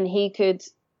 and you could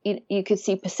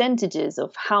see percentages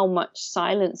of how much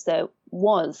silence there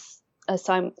was,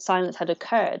 silence had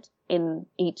occurred in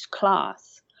each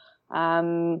class.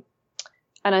 And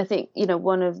I think,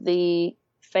 one of the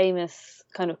famous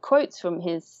kind of quotes from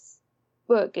his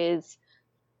book is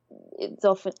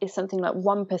something like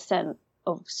 1%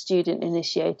 of student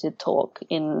initiated talk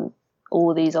in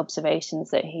all these observations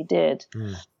that he did.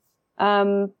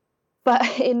 But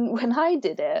when I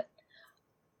did it,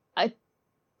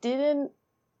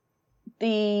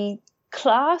 the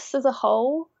class as a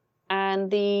whole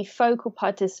and the focal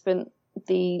participant,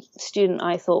 the student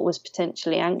I thought was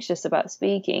potentially anxious about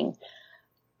speaking,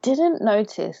 didn't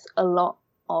notice a lot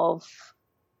of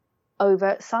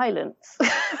overt silence.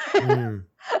 And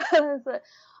I was like,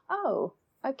 oh,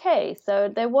 okay.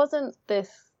 So there wasn't this,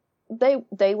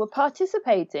 they were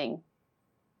participating.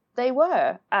 They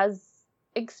were, as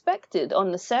expected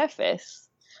on the surface.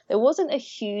 There wasn't a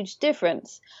huge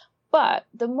difference. But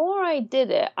the more I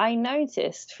did it, I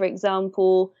noticed, for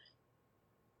example,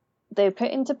 they were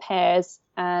put into pairs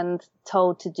and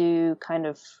told to do kind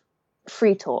of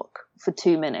free talk for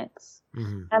 2 minutes.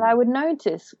 Mm-hmm. And I would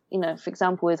notice, for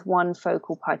example, with one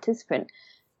focal participant,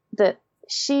 that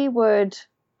she would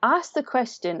ask the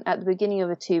question at the beginning of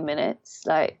the 2 minutes,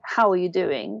 like, how are you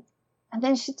doing? And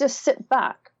then she'd just sit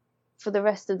back for the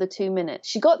rest of the 2 minutes.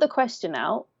 She got the question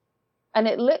out, and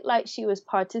it looked like she was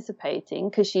participating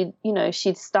because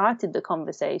she'd started the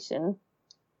conversation,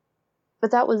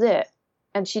 but that was it.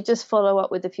 And she'd just follow up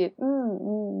with a few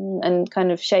and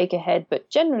kind of shake her head, but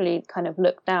generally kind of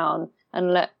look down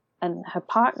and her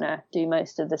partner do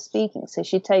most of the speaking. So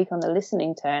she'd take on the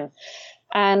listening turn,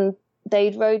 and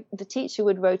the teacher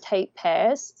would rotate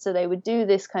pairs. So they would do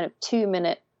this kind of 2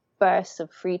 minute bursts of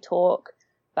free talk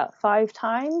about 5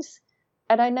 times.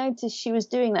 And I noticed she was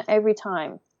doing that every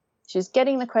time. She was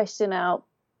getting the question out.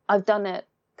 I've done it,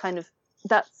 kind of,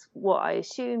 that's what I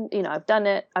assumed. I've done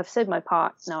it. I've said my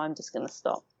part. Now I'm just going to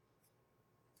stop.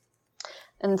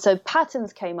 And so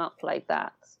patterns came up like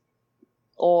that.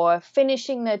 Or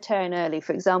finishing their turn early.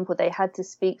 For example, they had to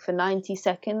speak for 90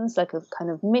 seconds, like a kind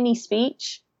of mini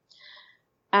speech.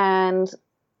 And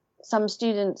some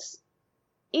students,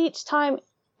 each time,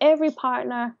 every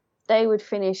partner, they would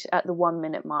finish at the 1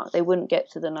 minute mark. They wouldn't get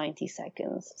to the 90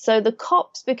 seconds. So the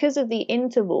COPs, because of the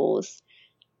intervals,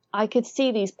 I could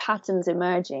see these patterns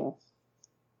emerging.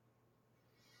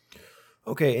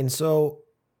 Okay, and so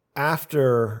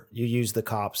after you used the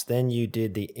COPs, then you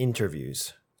did the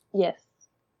interviews. Yes.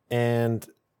 And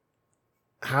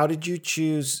how did you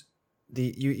choose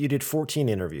you did 14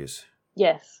 interviews?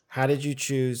 Yes. How did you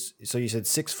choose? So you said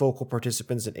 6 focal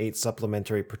participants and 8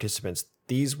 supplementary participants.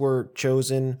 These were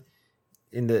chosen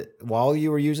while you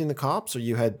were using the COPs, or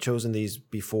you had chosen these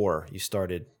before you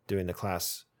started doing the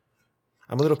class?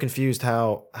 I'm a little confused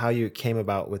how you came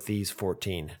about with these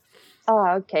 14. Oh,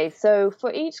 okay. So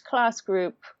for each class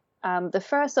group, the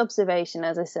first observation,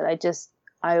 as I said,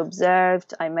 I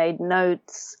observed, I made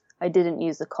notes, I didn't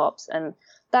use the COPs, and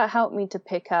that helped me to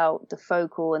pick out the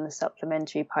focal and the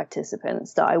supplementary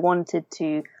participants that I wanted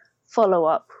to follow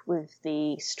up with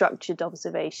the structured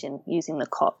observation using the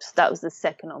COPs. That was the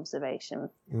second observation.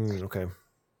 Okay.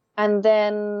 And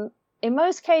then in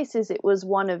most cases, it was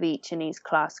one of each in each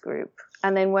class group.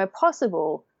 And then where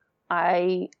possible,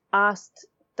 I asked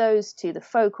those two, the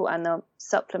focal and the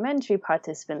supplementary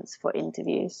participants, for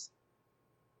interviews.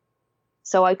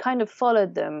 So I kind of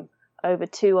followed them over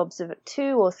 2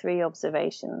 or 3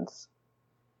 observations.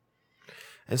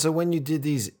 And so when you did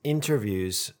these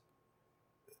interviews,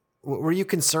 were you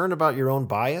concerned about your own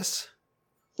bias?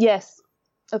 Yes,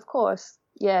 of course.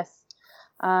 Yes.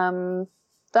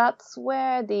 That's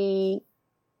where the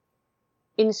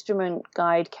instrument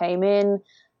guide came in,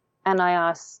 and I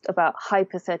asked about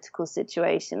hypothetical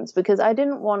situations, because I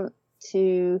didn't want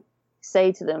to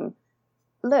say to them,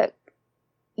 look,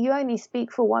 you only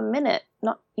speak for 1 minute.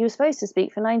 You're supposed to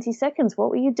speak for 90 seconds. What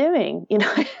were you doing?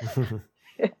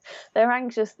 They're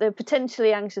anxious. They're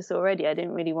potentially anxious already. I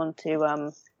didn't really want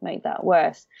to make that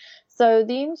worse. So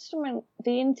the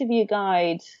interview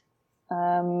guide,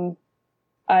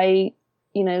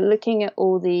 looking at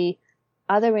all the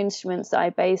other instruments that I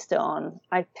based it on,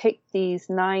 I picked these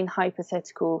 9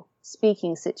 hypothetical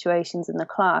speaking situations in the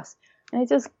class, and I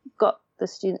just got the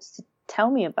students to tell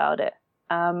me about it.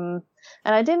 And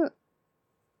I didn't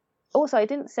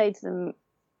say to them,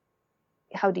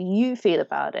 how do you feel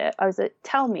about it? I was like,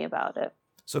 tell me about it.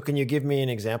 So can you give me an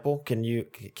example? Can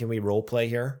we role play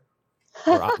here?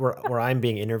 Where I'm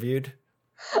being interviewed?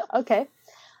 Okay.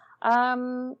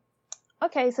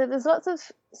 Okay, so there's lots of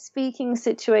speaking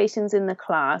situations in the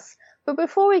class. But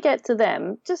before we get to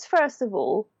them, just first of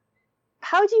all,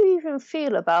 how do you even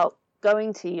feel about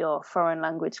going to your foreign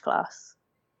language class?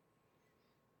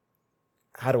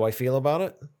 How do I feel about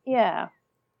it? Yeah.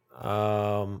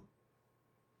 Um,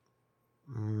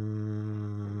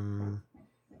 mm,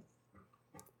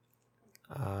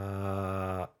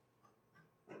 uh,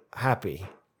 Happy.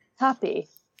 Happy.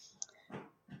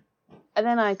 And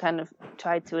then I kind of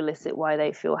tried to elicit why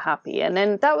they feel happy. And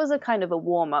then that was a kind of a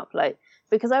warm up, like,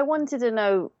 because I wanted to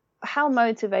know how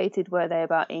motivated were they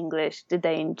about English? Did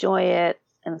they enjoy it?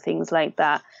 And things like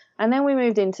that. And then we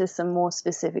moved into some more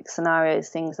specific scenarios,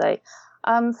 things like,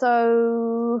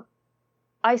 so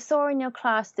I saw in your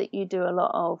class that you do a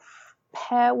lot of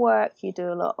pair work, you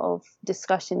do a lot of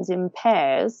discussions in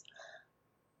pairs.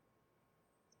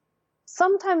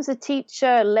 Sometimes a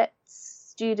teacher lets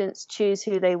students choose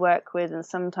who they work with, and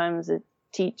sometimes a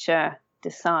teacher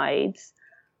decides.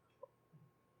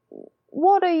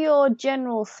 What are your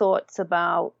general thoughts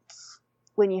about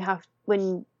when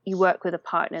you work with a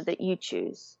partner that you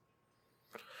choose?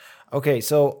 Okay,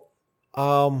 so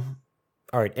all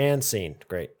right, and scene.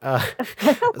 Great.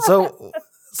 So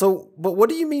but what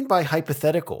do you mean by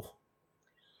hypothetical?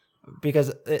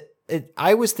 Because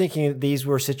I was thinking these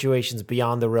were situations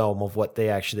beyond the realm of what they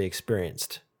actually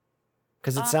experienced.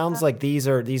 Because it sounds like these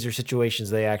are situations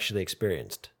they actually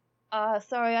experienced.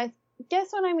 Sorry, I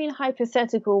guess what I mean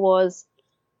hypothetical was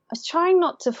I was trying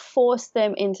not to force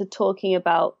them into talking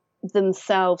about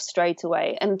themselves straight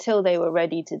away until they were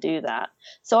ready to do that.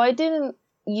 So I didn't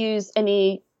use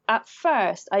any, at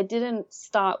first, I didn't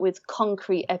start with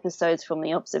concrete episodes from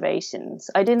the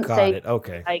observations. I didn't say,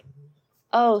 Okay. like,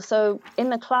 oh, so in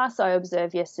the class I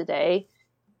observed yesterday,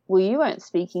 well, you weren't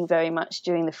speaking very much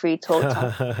during the free talk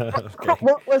time. Okay.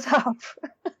 What was up?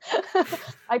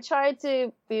 I tried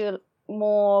to be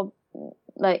more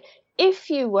like, if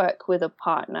you work with a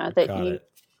partner that you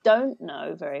don't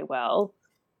know very well,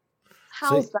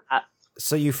 how's that?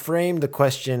 So you frame the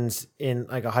questions in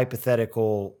like a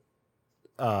hypothetical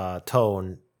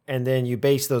tone, and then you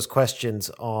base those questions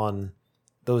on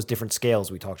those different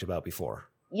scales we talked about before.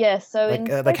 Yes. So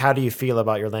like how do you feel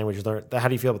about your language learn? How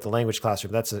do you feel about the language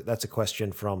classroom? That's a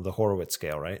question from the Horowitz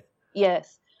scale, right?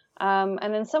 Yes. And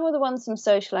then some of the ones from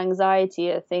social anxiety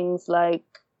are things like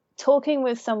talking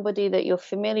with somebody that you're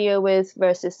familiar with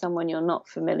versus someone you're not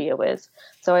familiar with.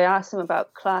 So I asked them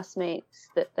about classmates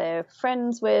that they're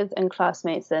friends with and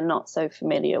classmates they're not so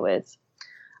familiar with.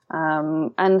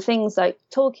 And things like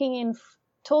talking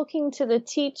to the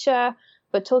teacher,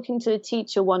 but talking to the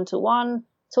teacher one-to-one,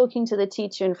 talking to the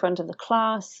teacher in front of the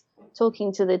class,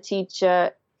 talking to the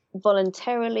teacher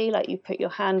voluntarily, like you put your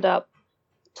hand up,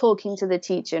 talking to the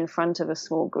teacher in front of a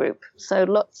small group. So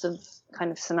lots of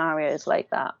kind of scenarios like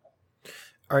that.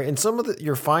 All right. And some of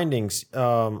your findings,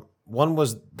 the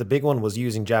big one was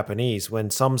using Japanese. When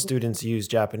some students use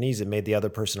Japanese, it made the other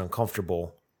person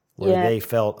uncomfortable, where they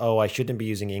felt, oh, I shouldn't be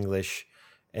using English.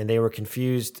 And they were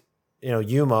confused.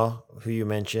 Yuma, who you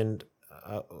mentioned,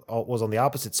 was on the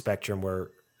opposite spectrum,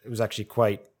 where it was actually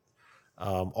quite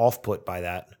off-put by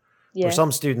that. Yeah. Where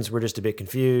some students were just a bit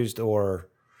confused, or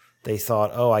they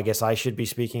thought, oh, I guess I should be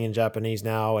speaking in Japanese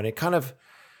now. And it kind of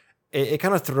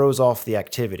throws off the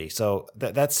activity. So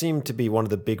that seemed to be one of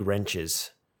the big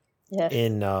wrenches. Yes.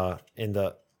 In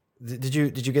the did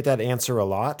you get that answer a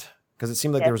lot? Because it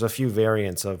seemed like there was a few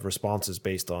variants of responses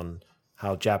based on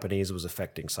how Japanese was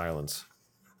affecting silence.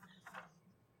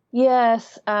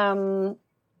 Yes, and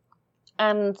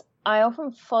I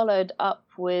often followed up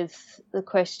with the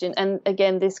question, and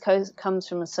again, this comes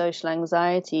from a social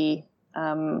anxiety.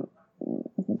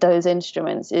 Those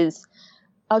instruments is,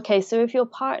 okay, so if your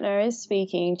partner is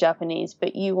speaking Japanese,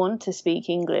 but you want to speak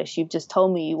English, you've just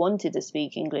told me you wanted to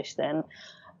speak English, then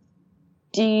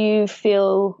do you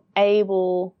feel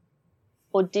able,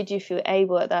 or did you feel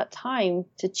able at that time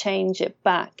to change it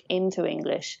back into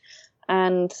English?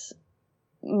 And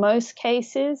most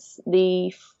cases,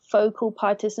 the focal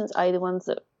participants are the ones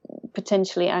that are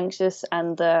potentially anxious,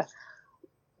 and the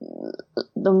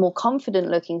more confident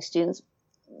looking students,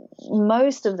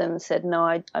 most of them said, no,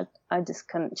 I just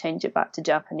couldn't change it back to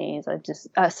Japanese. Back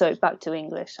to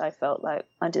English. I felt like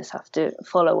I just have to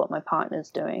follow what my partner's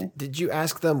doing. Did you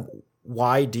ask them,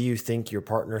 why do you think your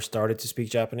partner started to speak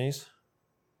Japanese?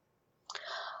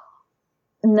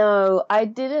 No, I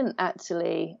didn't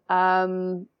actually.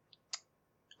 Some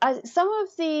of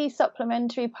the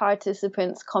supplementary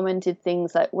participants commented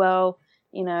things like, well,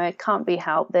 it can't be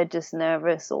helped. They're just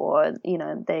nervous, or,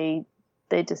 they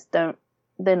just don't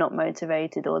they're not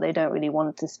motivated, or they don't really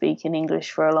want to speak in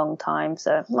English for a long time.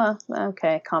 So, well,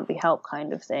 okay, can't be helped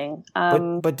kind of thing.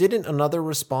 But didn't another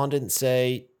respondent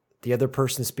say the other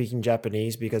person speaking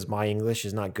Japanese because my English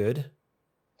is not good?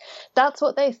 That's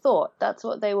what they thought. That's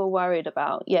what they were worried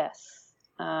about. Yes.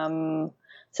 So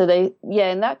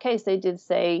in that case, they did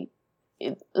say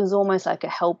it was almost like a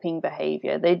helping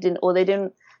behavior.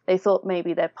 They thought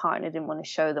maybe their partner didn't want to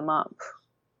show them up.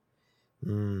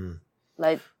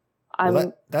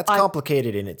 That's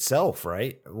complicated in itself,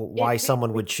 right? Why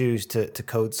someone would choose to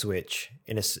code switch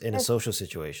in a social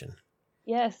situation.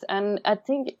 Yes, and I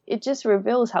think it just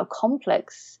reveals how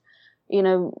complex,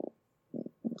 some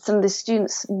of the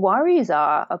students' worries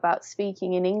are about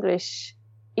speaking in English,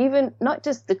 even not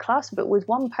just the class, but with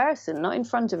one person, not in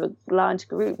front of a large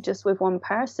group, just with one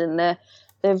person. They're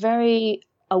very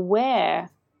aware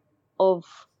of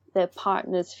their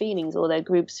partner's feelings or their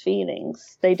group's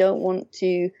feelings. They don't want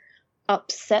to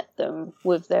upset them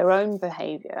with their own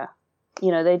behavior.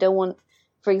 They don't want,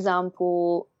 for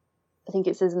example, I think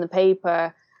it says in the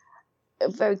paper, a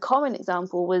very common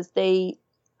example was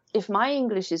if my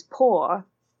English is poor,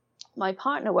 my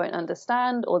partner won't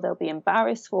understand, or they'll be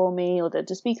embarrassed for me, or they'll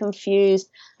just be confused,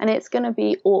 and it's going to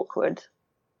be awkward.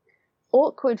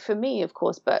 Awkward for me, of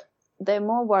course, but they're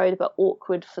more worried about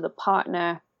awkward for the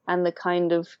partner and the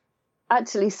kind of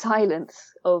actually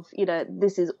silence of,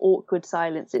 this is awkward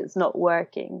silence, it's not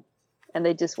working, and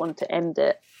they just want to end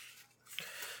it.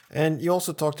 And you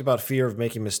also talked about fear of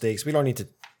making mistakes. We don't need to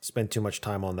spend too much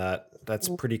time on that. That's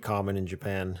pretty common in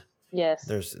Japan. Yes.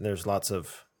 There's lots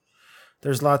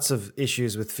of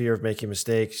issues with fear of making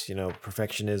mistakes,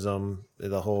 perfectionism,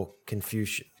 the whole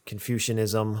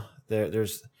Confucianism.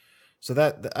 So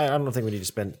that I don't think we need to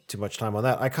spend too much time on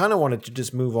that. I kind of wanted to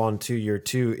just move on to your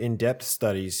two in-depth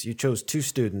studies. You chose two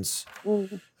students.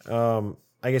 Mm-hmm.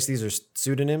 I guess these are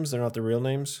pseudonyms. They're not the real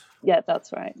names. Yeah,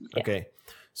 that's right. Yeah. Okay.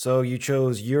 So you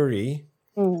chose Yuri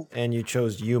and you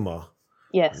chose Yuma.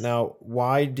 Yes. Now,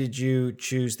 why did you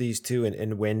choose these two,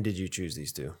 and when did you choose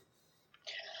these two?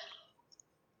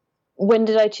 When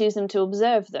did I choose them to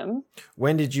observe them?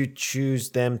 When did you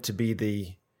choose them to be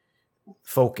the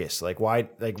focus? Like why?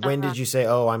 Like when did you say,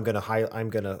 "Oh, I'm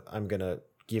gonna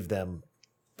give them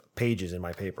pages in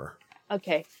my paper"?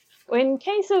 Okay. Well, in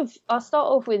case of, I'll start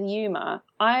off with Yuma.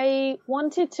 I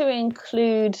wanted to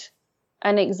include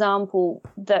an example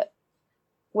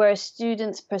where a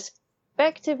student's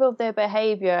perspective of their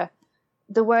behavior,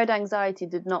 the word anxiety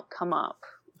did not come up.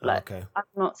 Okay. I'm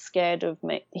not scared of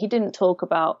me. He didn't talk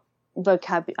about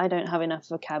I don't have enough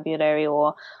vocabulary,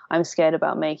 or I'm scared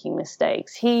about making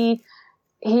mistakes. He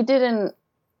didn't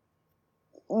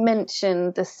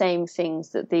mention the same things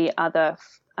that the other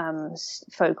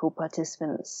focal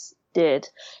participants did.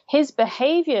 His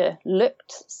behavior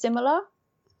looked similar.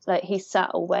 Like he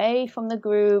sat away from the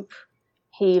group.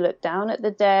 He looked down at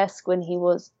the desk when he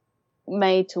was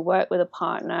made to work with a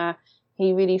partner.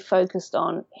 He really focused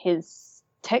on his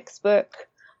textbook,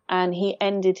 and he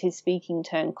ended his speaking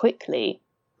turn quickly.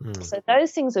 So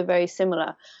those things are very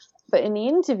similar. But in the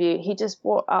interview, he just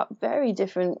brought up very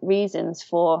different reasons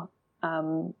for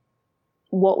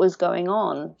what was going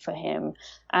on for him.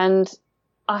 And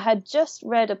I had just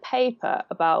read a paper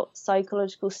about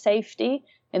psychological safety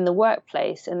in the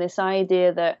workplace, and this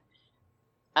idea that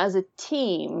as a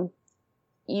team,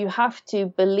 you have to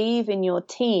believe in your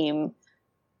team's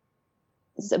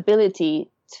ability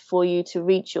for you to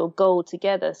reach your goal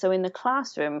together. So in the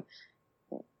classroom,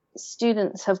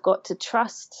 students have got to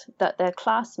trust that their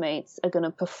classmates are going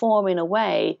to perform in a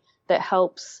way that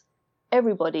helps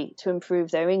everybody to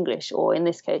improve their English, or in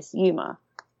this case, Yuma.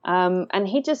 And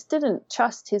he just didn't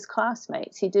trust his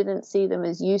classmates. He didn't see them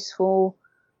as useful.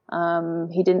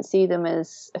 He didn't see them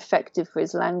as effective for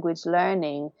his language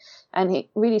learning. And it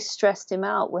really stressed him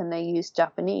out when they used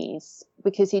Japanese,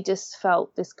 because he just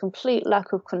felt this complete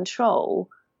lack of control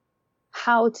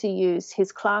how to use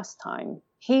his class time.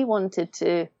 He wanted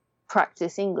to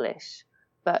practice English,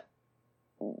 but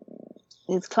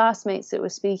his classmates that were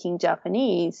speaking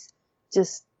Japanese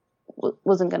just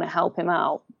wasn't going to help him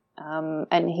out.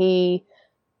 And he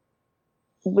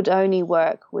would only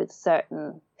work with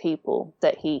certain people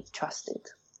that he trusted.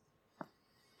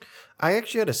 I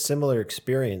actually had a similar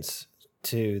experience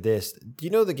to this. Do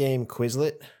you know the game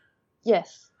Quizlet?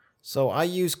 Yes. So I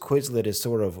use Quizlet as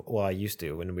sort of, well, I used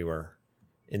to when we were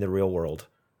in the real world,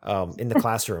 in the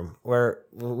classroom, where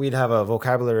we'd have a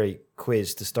vocabulary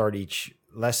quiz to start each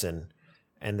lesson.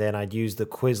 And then I'd use the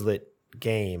Quizlet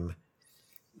game,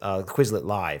 Quizlet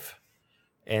Live.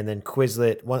 And then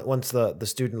Quizlet, once the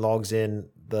student logs in,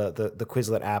 the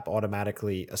Quizlet app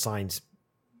automatically assigns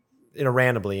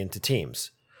randomly into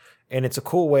teams. And it's a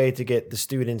cool way to get the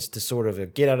students to sort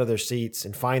of get out of their seats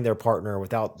and find their partner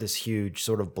without this huge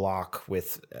sort of block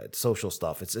with social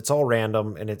stuff. It's all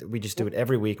random, and we just do it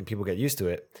every week, and people get used to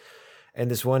it. And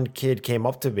this one kid came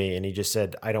up to me, and he just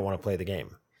said, "I don't want to play the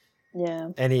game."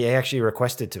 Yeah. And he actually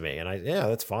requested to me, and yeah,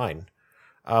 that's fine.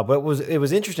 But it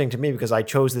was interesting to me because I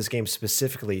chose this game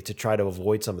specifically to try to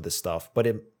avoid some of this stuff. But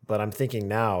I'm thinking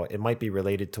now it might be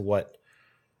related to what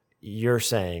you're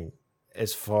saying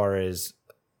as far as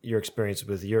your experience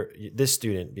with this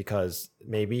student, because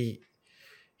maybe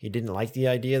he didn't like the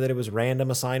idea that it was random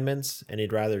assignments and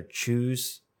he'd rather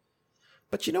choose.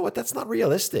 But you know what? That's not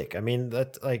realistic. I mean,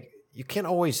 that like you can't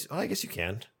always. Well, I guess you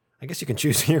can. I guess you can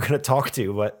choose who you're going to talk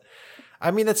to. But I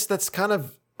mean, that's kind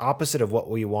of opposite of what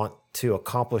we want to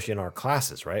accomplish in our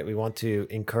classes, right? We want to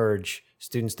encourage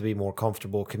students to be more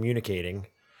comfortable communicating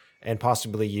and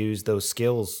possibly use those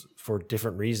skills for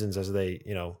different reasons as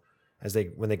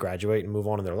when they graduate and move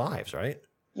on in their lives, right?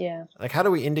 Yeah. Like, how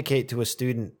do we indicate to a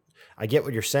student, I get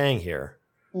what you're saying here,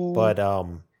 but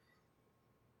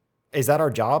is that our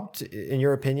job, in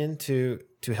your opinion, to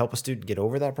help a student get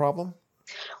over that problem?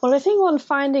 Well, I think one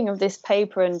finding of this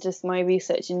paper and just my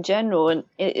research in general, and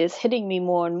it is hitting me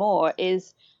more and more,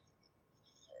 is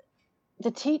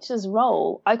the teacher's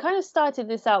role. I kind of started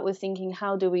this out with thinking,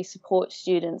 how do we support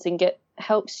students and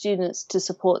help students to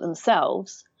support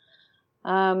themselves?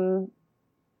 But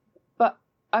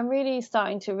I'm really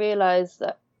starting to realize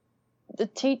that the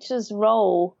teacher's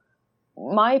role,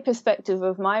 my perspective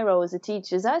of my role as a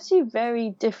teacher, is actually very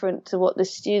different to what the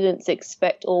students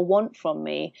expect or want from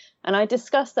me. And I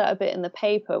discussed that a bit in the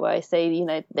paper, where I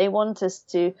say, they want us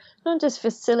to not just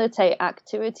facilitate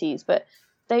activities, but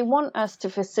they want us to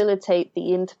facilitate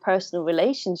the interpersonal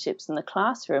relationships in the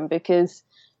classroom, because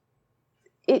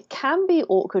it can be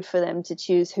awkward for them to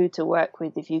choose who to work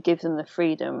with if you give them the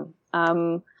freedom.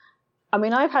 I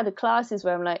mean, I've had classes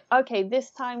where I'm like, okay,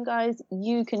 this time, guys,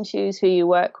 you can choose who you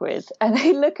work with. And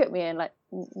they look at me and like,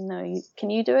 no, can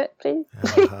you do it, please?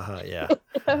 Yeah.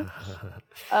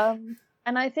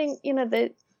 And I think,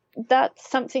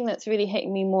 that's something that's really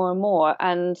hitting me more and more.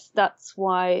 And that's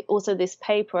why also this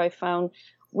paper I found,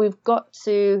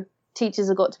 teachers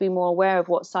have got to be more aware of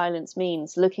what silence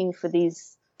means, looking for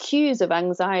these cues of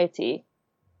anxiety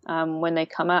when they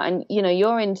come out. And,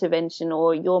 your intervention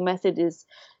or your method is,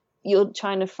 you're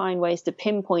trying to find ways to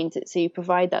pinpoint it so you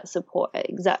provide that support at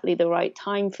exactly the right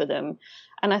time for them.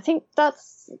 And I think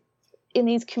that's, in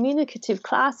these communicative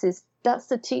classes, that's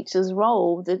the teacher's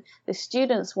role. The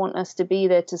students want us to be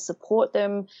there to support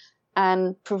them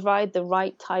and provide the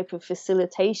right type of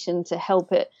facilitation to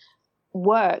help it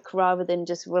work, rather than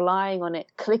just relying on it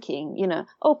clicking.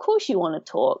 Of course you want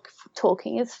to talk.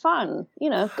 Talking is fun.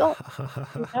 Go.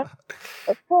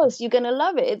 Of course you're going to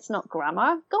love it. It's not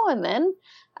grammar. Go on then.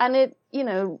 And it,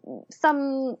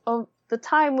 some of the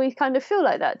time we kind of feel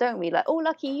like that, don't we? Like, oh,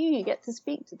 lucky you get to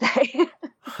speak today.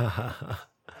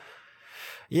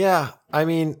 Yeah. I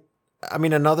mean,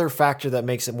 another factor that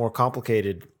makes it more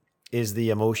complicated is the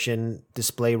emotion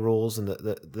display rules and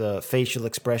the facial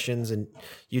expressions. And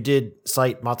you did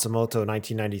cite Matsumoto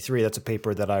 1993. That's a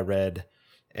paper that I read.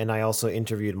 And I also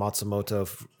interviewed Matsumoto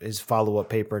for his follow-up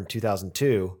paper in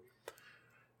 2002.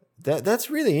 That's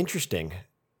really interesting,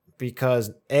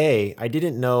 because I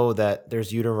didn't know that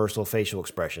there's universal facial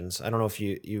expressions. I don't know if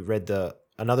you read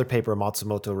another paper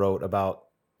Matsumoto wrote about,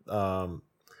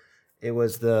 it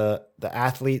was the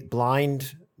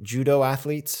blind judo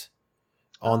athletes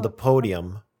on the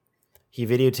podium. He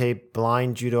videotaped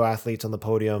blind judo athletes on the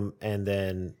podium, and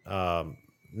then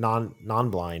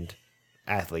non-blind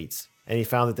athletes. And he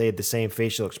found that they had the same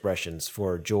facial expressions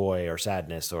for joy or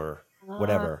sadness or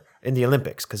whatever in the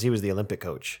Olympics, because he was the Olympic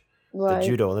coach. Right. The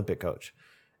judo Olympic coach.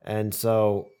 And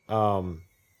so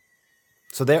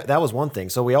that was one thing.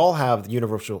 So we all have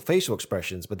universal facial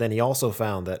expressions, but then he also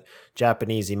found that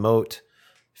Japanese emote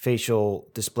facial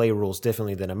display rules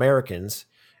differently than Americans.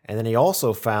 And then he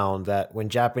also found that when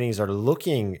Japanese are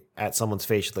looking at someone's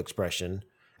facial expression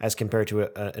as compared to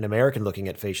an American looking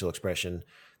at facial expression,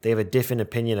 they have a different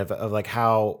opinion of like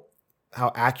how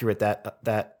accurate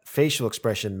that facial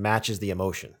expression matches the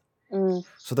emotion.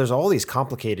 So there's all these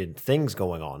complicated things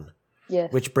going on,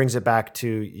 which brings it back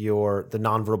to the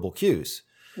nonverbal cues.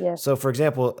 Yes. So, for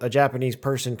example, a Japanese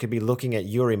person could be looking at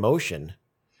your emotion,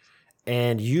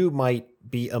 and you might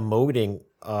be emoting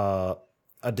a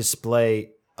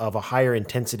display of a higher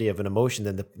intensity of an emotion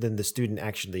than the student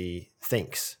actually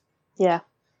thinks. Yeah.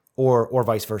 Or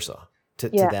vice versa to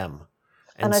them.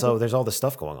 And so there's all this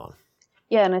stuff going on.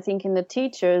 Yeah, and I think in the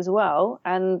teacher as well,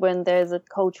 and when there's a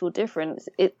cultural difference,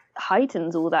 it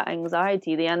heightens all that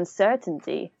anxiety, the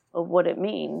uncertainty of what it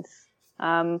means.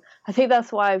 I think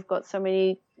that's why I've got so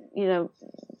many,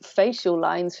 facial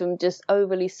lines from just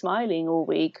overly smiling all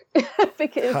week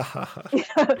because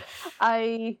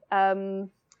I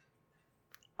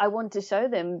want to show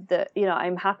them that,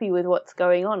 I'm happy with what's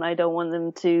going on. I don't want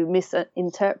them to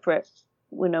misinterpret,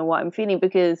 what I'm feeling,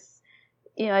 because,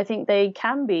 I think they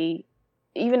can be,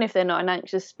 even if they're not an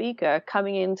anxious speaker,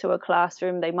 coming into a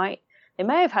classroom, they may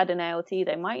have had an ALT,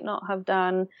 they might not have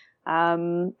done.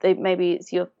 Maybe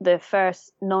it's their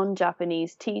first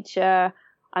non-Japanese teacher.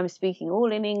 I'm speaking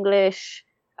all in English.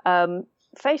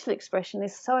 Facial expression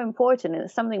is so important, and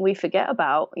it's something we forget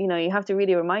about. You have to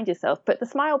really remind yourself, put the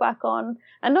smile back on,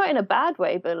 and not in a bad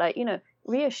way, but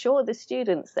reassure the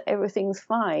students that everything's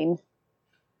fine.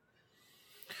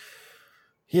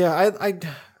 Yeah,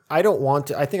 I don't want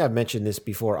to. I think I've mentioned this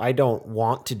before. I don't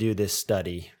want to do this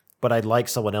study, but I'd like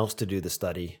someone else to do the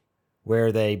study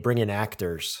where they bring in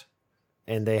actors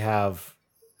and they have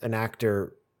an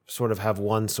actor sort of have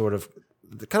one sort of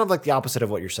kind of like the opposite of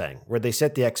what you're saying, where they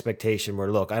set the expectation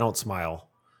where, look, I don't smile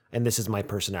and this is my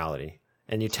personality.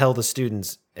 And you tell the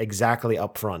students exactly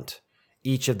up front,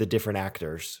 each of the different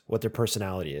actors, what their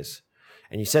personality is.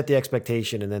 And you set the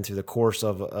expectation, and then through the course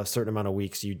of a certain amount of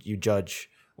weeks, you judge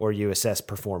or you assess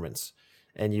performance.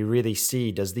 And you really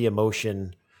see, does the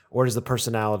emotion or does the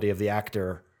personality of the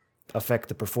actor affect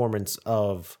the performance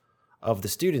of the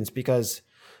students? Because,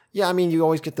 yeah, I mean, you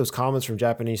always get those comments from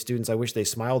Japanese students, I wish they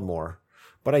smiled more.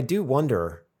 But I do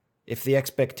wonder if the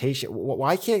expectation,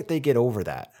 why can't they get over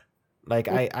that? Like,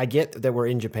 I get that we're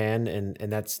in Japan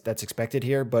and that's expected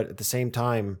here, but at the same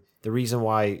time, the reason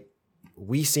why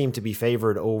we seem to be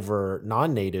favored over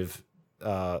non-native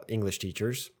English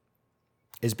teachers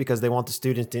is because they want the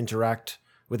students to interact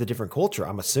with a different culture,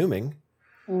 I'm assuming.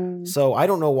 So I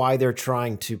don't know why they're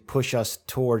trying to push us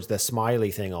towards the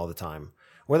smiley thing all the time.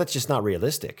 Well, that's just not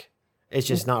realistic. It's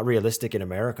just not realistic in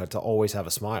America to always have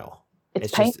a smile.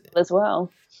 It's painful just, as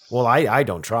well. Well, I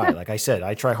don't try. Like I said,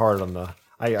 I try hard on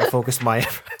I focus my,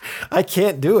 I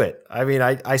can't do it. I mean,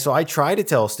 so I try to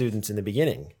tell students in the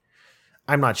beginning.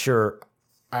 I'm not sure.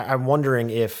 I'm wondering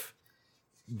if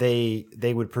they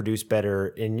would produce better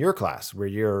in your class where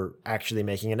you're actually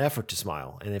making an effort to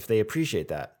smile, and if they appreciate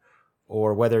that,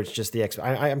 or whether it's just the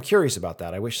I'm curious about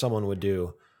that. I wish someone would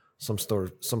do some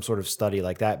sort of study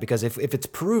like that, because if it's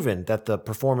proven that the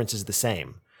performance is the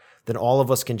same, then all of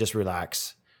us can just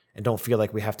relax and don't feel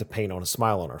like we have to paint on a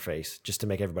smile on our face just to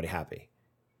make everybody happy.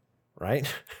 Right?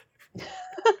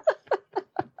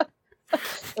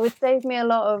 It would save me a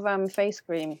lot of face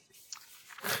cream.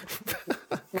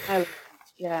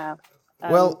 Yeah.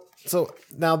 Well, so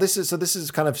now this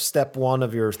is kind of step one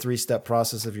of your 3-step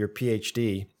process of your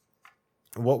PhD.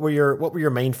 What were your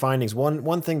main findings?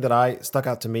 One thing that I stuck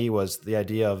out to me was the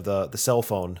idea of the cell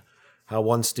phone. How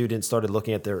one student started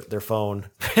looking at their phone.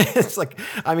 It's like,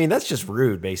 I mean, that's just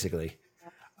rude, basically.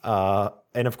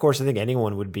 And of course, I think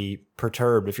anyone would be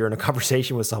perturbed if you're in a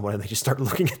conversation with someone and they just start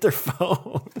looking at their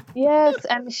phone. Yes,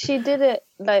 and she did it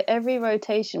like every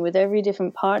rotation with every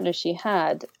different partner she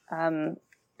had.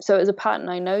 So it was a pattern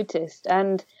I noticed,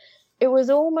 and it was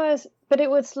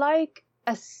like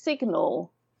a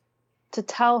signal to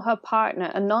tell her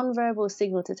partner, a non-verbal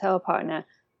signal to tell her partner,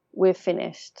 we're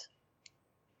finished.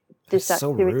 This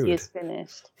activity is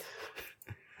finished.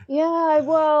 Yeah,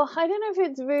 well, I don't know if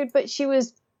it's rude, but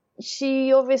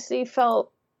she obviously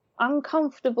felt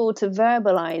uncomfortable to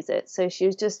verbalize it, so she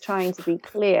was just trying to be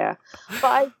clear.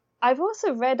 But I've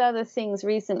also read other things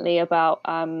recently about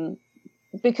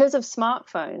because of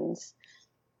smartphones,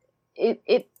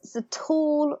 it's a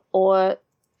tool or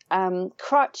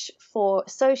crutch for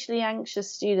socially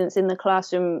anxious students in the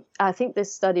classroom. I think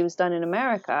this study was done in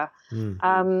America.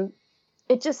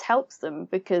 It just helps them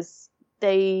because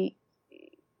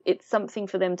it's something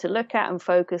for them to look at and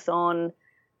focus on,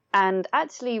 and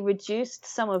actually reduced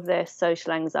some of their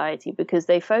social anxiety because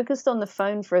they focused on the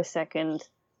phone for a second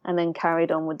and then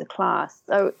carried on with the class.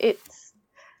 So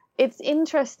it's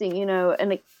interesting,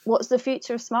 and what's the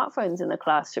future of smartphones in the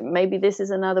classroom? Maybe this is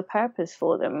another purpose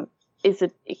for them. It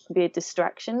can be a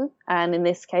distraction, and in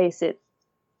this case it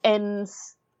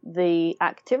ends the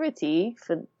activity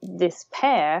for this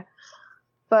pair.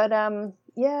 But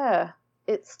yeah,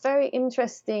 it's very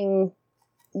interesting,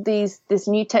 this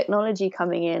new technology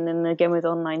coming in, and again with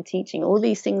online teaching, all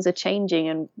these things are changing,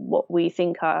 and what we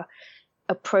think are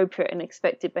appropriate and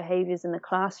expected behaviors in the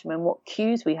classroom, and what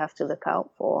cues we have to look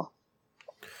out for.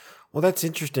 Well, that's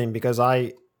interesting because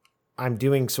I'm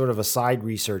doing sort of a side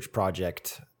research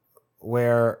project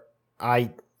where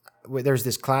there's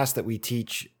this class that we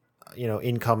teach,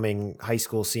 incoming high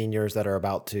school seniors that are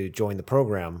about to join the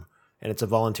program, and it's a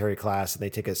voluntary class, and they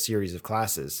take a series of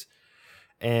classes.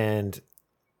 And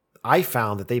I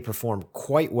found that they perform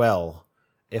quite well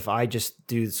if I just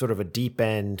do sort of a deep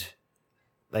end,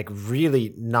 like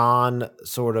really non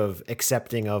sort of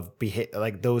accepting of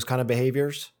like those kind of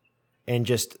behaviors, and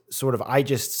just sort of, I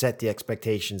just set the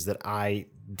expectations that I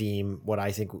deem what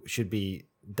I think should be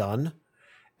done.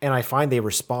 And I find they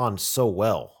respond so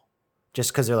well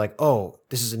just because they're like, oh,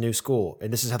 this is a new school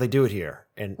and this is how they do it here.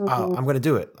 And I'm going to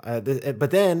do it.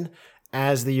 But then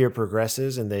as the year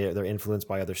progresses and they're influenced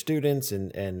by other students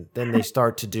and then they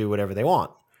start to do whatever they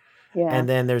want. Yeah. And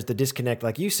then there's the disconnect,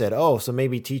 like you said, oh, so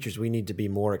maybe teachers, we need to be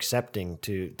more accepting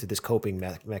to this coping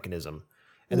mechanism.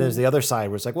 And there's the other side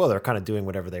where it's like, well, they're kind of doing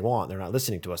whatever they want. They're not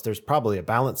listening to us. There's probably a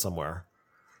balance somewhere.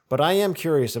 But I am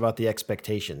curious about the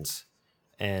expectations.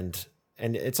 And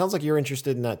it sounds like you're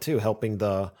interested in that too, helping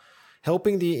the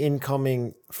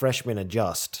incoming freshmen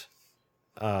adjust.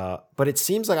 But it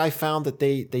seems like I found that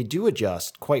they do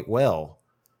adjust quite well,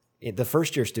 the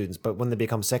first year students. But when they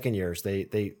become second years,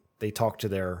 they talk to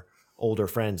their older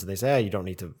friends and they say, hey, you don't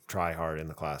need to try hard in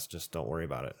the class. Just don't worry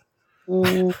about it.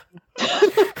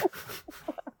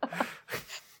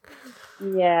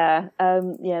 Yeah.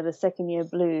 The second year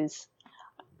blues.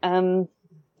 I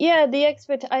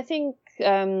think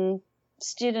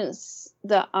students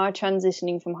that are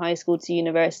transitioning from high school to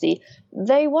university,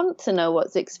 they want to know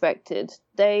what's expected.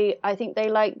 I think they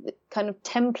like kind of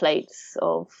templates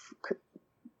of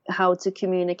how to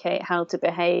communicate, how to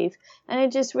behave, and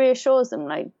it just reassures them,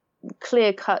 like,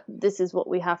 clear cut, this is what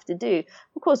we have to do.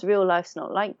 Of course, real life's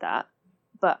not like that,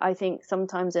 but I think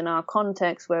sometimes in our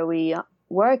context where we are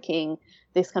working,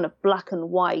 this kind of black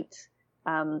and white,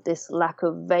 this lack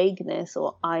of vagueness,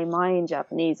 or曖昧in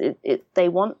Japanese, they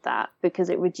want that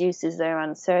because it reduces their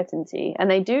uncertainty,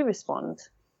 and they do respond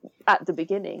at the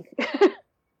beginning.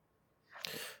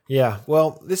 Yeah,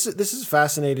 well, this is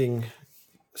fascinating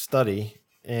study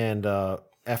and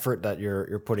effort that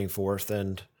you're putting forth,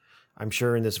 and I'm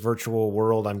sure in this virtual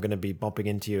world I'm going to be bumping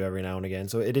into you every now and again.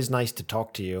 So it is nice to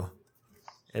talk to you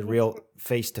in real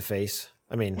face to face.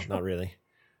 I mean, not really.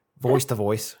 Voice to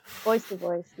voice. Voice to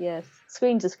voice, yes.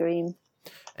 Screen to screen.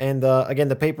 And again,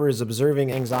 the paper is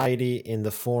Observing Anxiety in the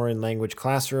Foreign Language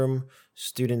Classroom,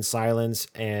 Student Silence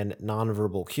and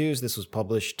Nonverbal Cues. This was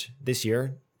published this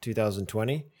year,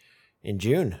 2020, in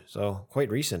June. So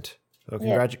quite recent. So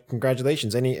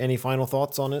congratulations. Any final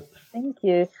thoughts on it? Thank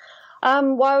you.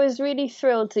 Well, I was really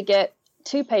thrilled to get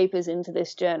 2 papers into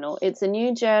this journal. It's a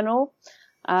new journal,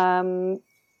 and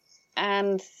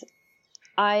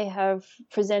I have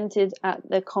presented at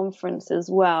the conference as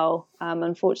well.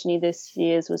 Unfortunately, this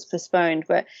year's was postponed,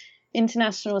 but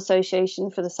International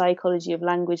Association for the Psychology of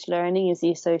Language Learning is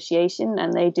the association,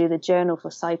 and they do the Journal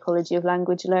for Psychology of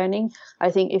Language Learning.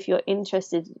 I think if you're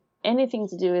interested in anything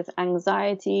to do with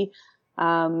anxiety,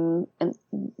 and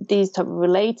these type of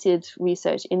related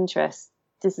research interests,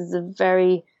 this is a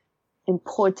very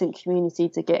important community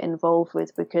to get involved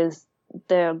with, because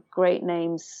there are great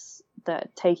names that are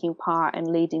taking part and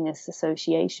leading this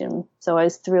association. So I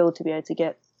was thrilled to be able to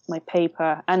get my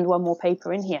paper and one more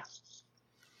paper in here.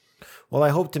 Well, I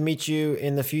hope to meet you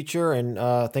in the future, and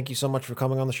thank you so much for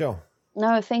coming on the show.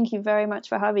 No, thank you very much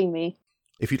for having me.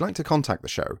 If you'd like to contact the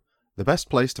show, the best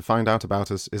place to find out about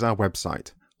us is our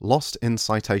website,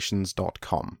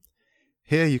 lostincitations.com.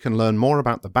 Here you can learn more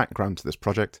about the background to this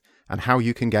project and how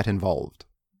you can get involved.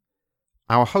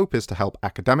 Our hope is to help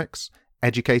academics,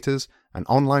 educators, and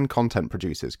online content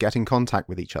producers get in contact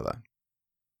with each other.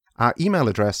 Our email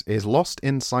address is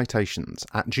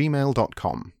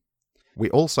lostincitations@gmail.com.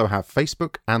 We also have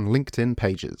Facebook and LinkedIn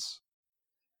pages.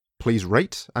 Please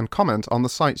rate and comment on the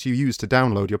sites you use to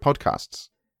download your podcasts.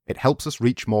 It helps us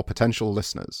reach more potential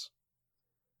listeners.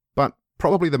 But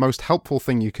probably the most helpful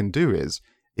thing you can do is,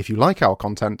 if you like our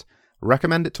content,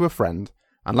 recommend it to a friend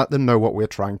and let them know what we're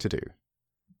trying to do.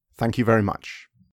 Thank you very much.